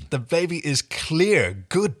free. The baby is clear.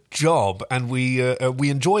 Good job, and we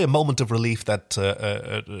enjoy a moment of relief that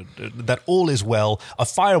that all is well. A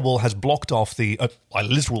firewall has blocked off a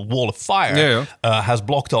literal wall of fire has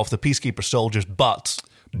blocked off the peacekeeper soldiers, but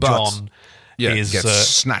John is gets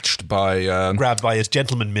snatched by grabbed by his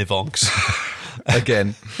gentleman mivonks.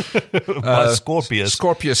 Again, Scorpius.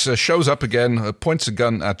 Scorpius shows up again, points a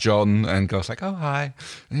gun at John, and goes like, "Oh hi,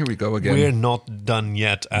 and here we go again." We're not done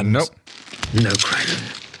yet, and nope, no, Crichton.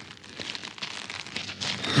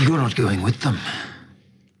 You're not going with them.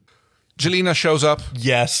 Jelena shows up.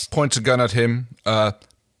 Yes. Points a gun at him.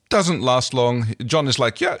 Doesn't last long. John is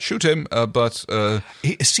like, yeah, shoot him. But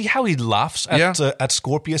see how he laughs at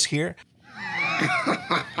Scorpius here?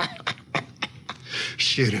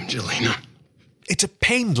 Shoot him, Jelena. It's a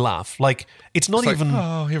pained laugh. Like it's not even.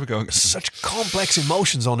 Oh, here we go. Such complex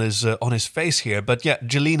emotions on his face here. But yeah,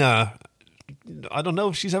 Jelena. I don't know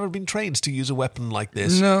if she's ever been trained to use a weapon like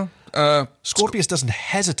this. No. Scorpius doesn't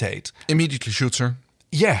hesitate. Immediately shoots her.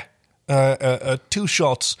 Yeah. 2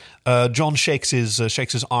 shots. John shakes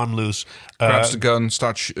his arm loose. Grabs the gun,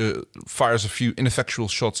 fires a few ineffectual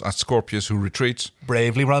shots at Scorpius, who retreats.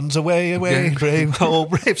 Bravely runs away, brave. Oh,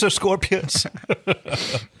 brave Sir Scorpius.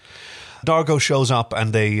 Dargo shows up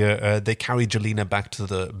and they carry Jelena back to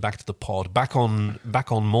the pod, back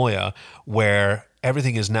on Moya, where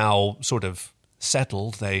everything is now sort of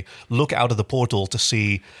settled. They look out of the portal to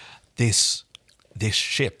see this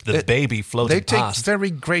ship, the baby floating past. They take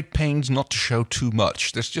very great pains not to show too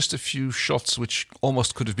much. There's just a few shots which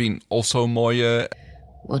almost could have been also Moya.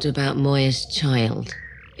 What about Moya's child?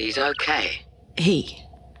 He's okay. He?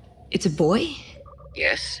 It's a boy?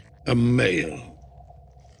 Yes. A male.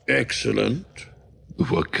 Excellent.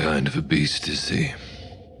 What kind of a beast is he?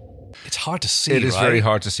 It's hard to see. It is very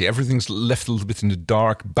hard to see. Everything's left a little bit in the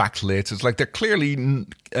dark, backlit. It's like they're clearly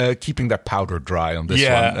keeping their powder dry on this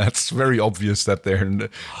one. That's very obvious that they're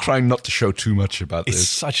trying not to show too much about this. It's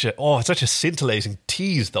such a scintillating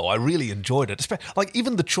tease, though. I really enjoyed it. Like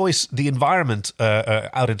even the choice, the environment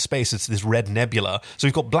out in space. It's this red nebula. So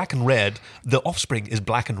you've got black and red. The offspring is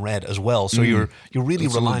black and red as well. So you're really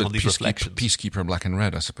relying on these reflections. Peacekeeper black and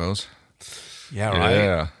red, I suppose. Yeah, right.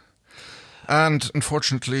 Yeah. And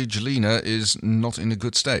unfortunately, Jelena is not in a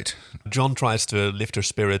good state. John tries to lift her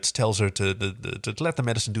spirits, tells her to let the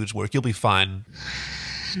medicine do its work. You'll be fine.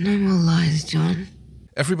 No more lies, John.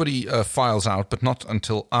 Everybody files out, but not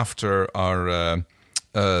until after our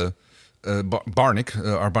Barnick,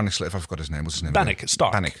 our Barnick slave. I forgot his name. What's his name? Bannock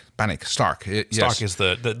Stark. Bannock Stark. Yes. Stark is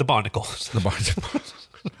the barnacle. The barnacle.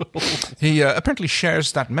 He apparently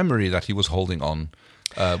shares that memory that he was holding on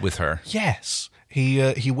with her. Yes.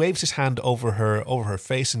 He waves his hand over her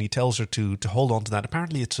face and he tells her to hold on to that.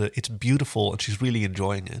 Apparently it's beautiful and she's really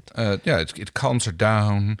enjoying it. It calms her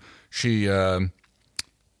down. She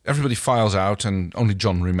everybody files out and only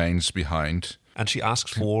John remains behind. And she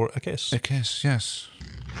asks for a kiss. A kiss, yes.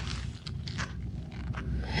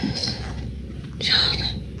 John.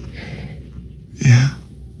 Yeah?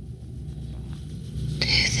 Do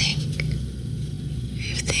you think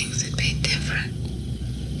if things had been different,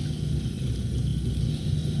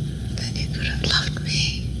 then you could have loved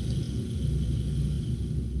me?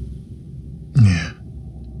 Yeah.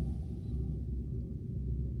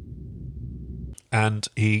 And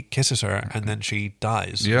he kisses her and then she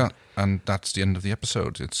dies. Yeah, and that's the end of the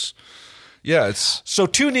episode. It's so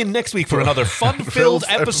tune in next week for another fun-filled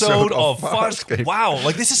episode of Farscape. Wow,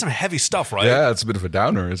 like this is some heavy stuff, right? Yeah, it's a bit of a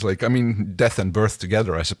downer. It's like, I mean, death and birth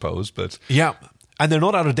together, I suppose, but yeah. And they're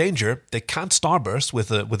not out of danger. They can't starburst with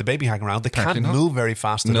a baby hanging around. They can't move very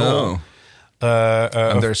fast at all.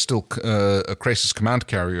 And there's still a Krasis command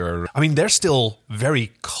carrier. I mean, they're still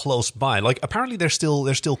very close by. Like, apparently they're still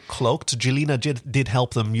cloaked. Jelena did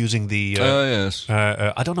help them using the... yes.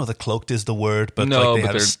 I don't know that cloaked is the word, but they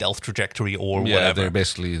have a stealth trajectory or whatever. Yeah, they're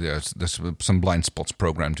basically... There's some blind spots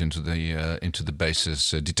programmed into the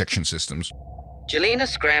base's detection systems. Jelena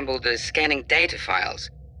scrambled the scanning data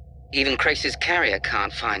files. Even Krasis carrier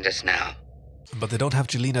can't find us now. But they don't have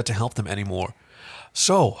Jelena to help them anymore.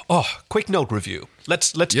 So, quick note review.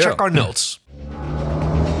 Let's check our notes.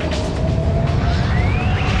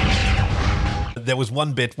 There was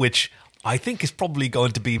one bit which I think is probably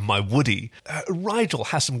going to be my Woody. Rigel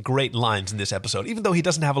has some great lines in this episode, even though he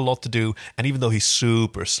doesn't have a lot to do, and even though he's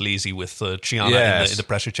super sleazy with Chiana in the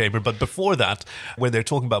pressure chamber. But before that, when they're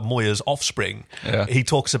talking about Moya's offspring, he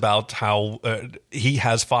talks about how he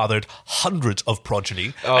has fathered hundreds of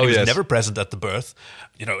progeny, and he was never present at the birth.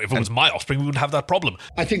 You know, if it was my offspring, we wouldn't have that problem.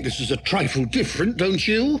 I think this is a trifle different, don't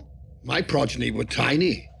you? My progeny were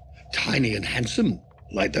tiny and handsome,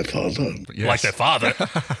 like their father. Yes. Like their father.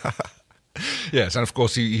 Yes, and of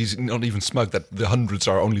course he's not even smug that the hundreds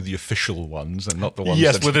are only the official ones and not the ones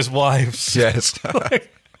with his wives. Yes.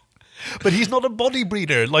 But he's not a body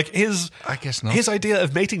breeder. Like I guess not. His idea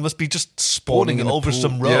of mating must be just spawning over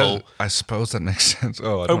some roe. Yeah, I suppose that makes sense.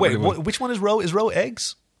 Which one is roe? Is roe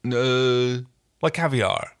eggs? No. Like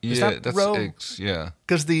caviar. Is that that's roe? eggs. Yeah.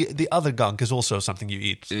 Because the other gunk is also something you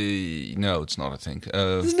eat. No, it's not. I think.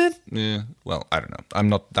 Isn't it? Yeah. Well, I don't know. I'm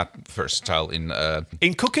not that versatile in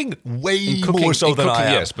cooking. Way in cooking, more so in than cooking, I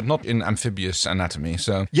am. yes, but not in amphibious anatomy.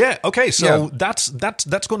 So yeah. Okay. So Yeah. that's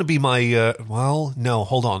going to be my. Well, no.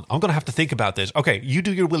 Hold on. I'm going to have to think about this. Okay. You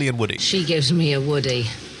do your Willy and Woody. She gives me a Woody.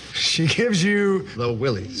 She gives you the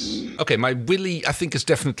willies. Okay, my Willy, I think, is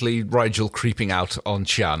definitely Rigel creeping out on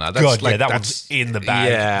Chiana. That's God, like, yeah, that that's, one's in the bag.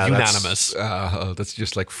 Yeah, Unanimous. That's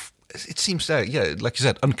just like, it seems, like you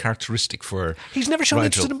said, uncharacteristic for He's never shown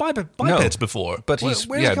Rigel. interest in bipeds before. But he's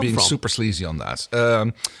where's he come being from? super sleazy on that.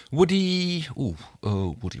 Woody,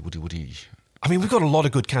 Woody. I mean, we've got a lot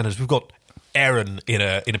of good candidates. We've got Aaron in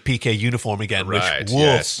a PK uniform again. Right, Which, woof,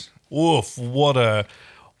 yes. woof, what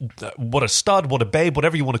a stud, what a babe,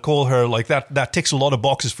 whatever you want to call her. Like that ticks a lot of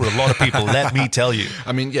boxes for a lot of people. Let me tell you.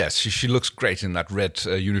 I mean, yes, she looks great in that red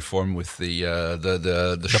uniform with the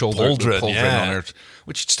shoulder pauldron, yeah. on her,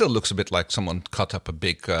 which still looks a bit like someone cut up a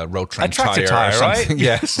big road train tractor tire or tire, something. right?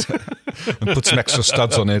 Yes, and put some extra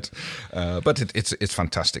studs on it. But it's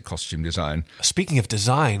fantastic costume design. Speaking of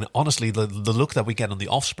design, honestly, the look that we get on the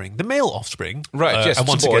Offspring, the male Offspring, Right? Yes, and it's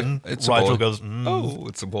once a boy. again, It's a Rigel boy. goes, Oh,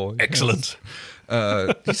 it's a boy. excellent.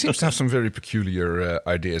 He seems to have some very peculiar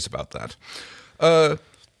ideas about that.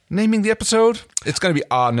 Naming the episode, it's going to be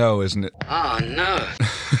No, isn't it? Oh, no.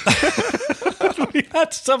 We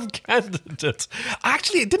had some candidates.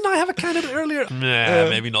 Actually, didn't I have a candidate earlier? Nah,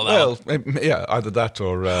 maybe not that. Well, yeah, either that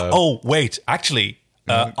or. Oh, wait. Actually,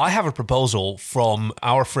 I have a proposal from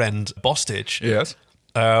our friend Bostich. Yes.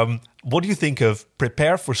 What do you think of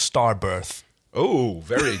Prepare for Starbirth? Oh,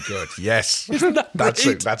 very good. Yes. Isn't that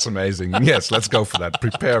great? That's amazing. Yes, let's go for that.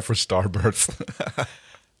 Prepare for Starbirth.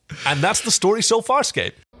 And that's the story so far,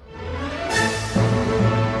 Scape.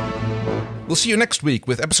 We'll see you next week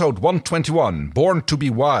with episode 121, Born to be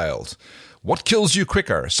Wild. What kills you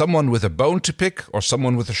quicker, someone with a bone to pick or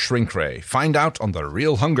someone with a shrink ray? Find out on the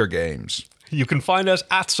Real Hunger Games. You can find us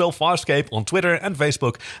at SoFarscape on Twitter and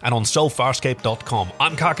Facebook and on SoFarscape.com.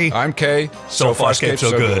 I'm Kaki. I'm Kay. So Farscape,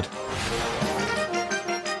 so good.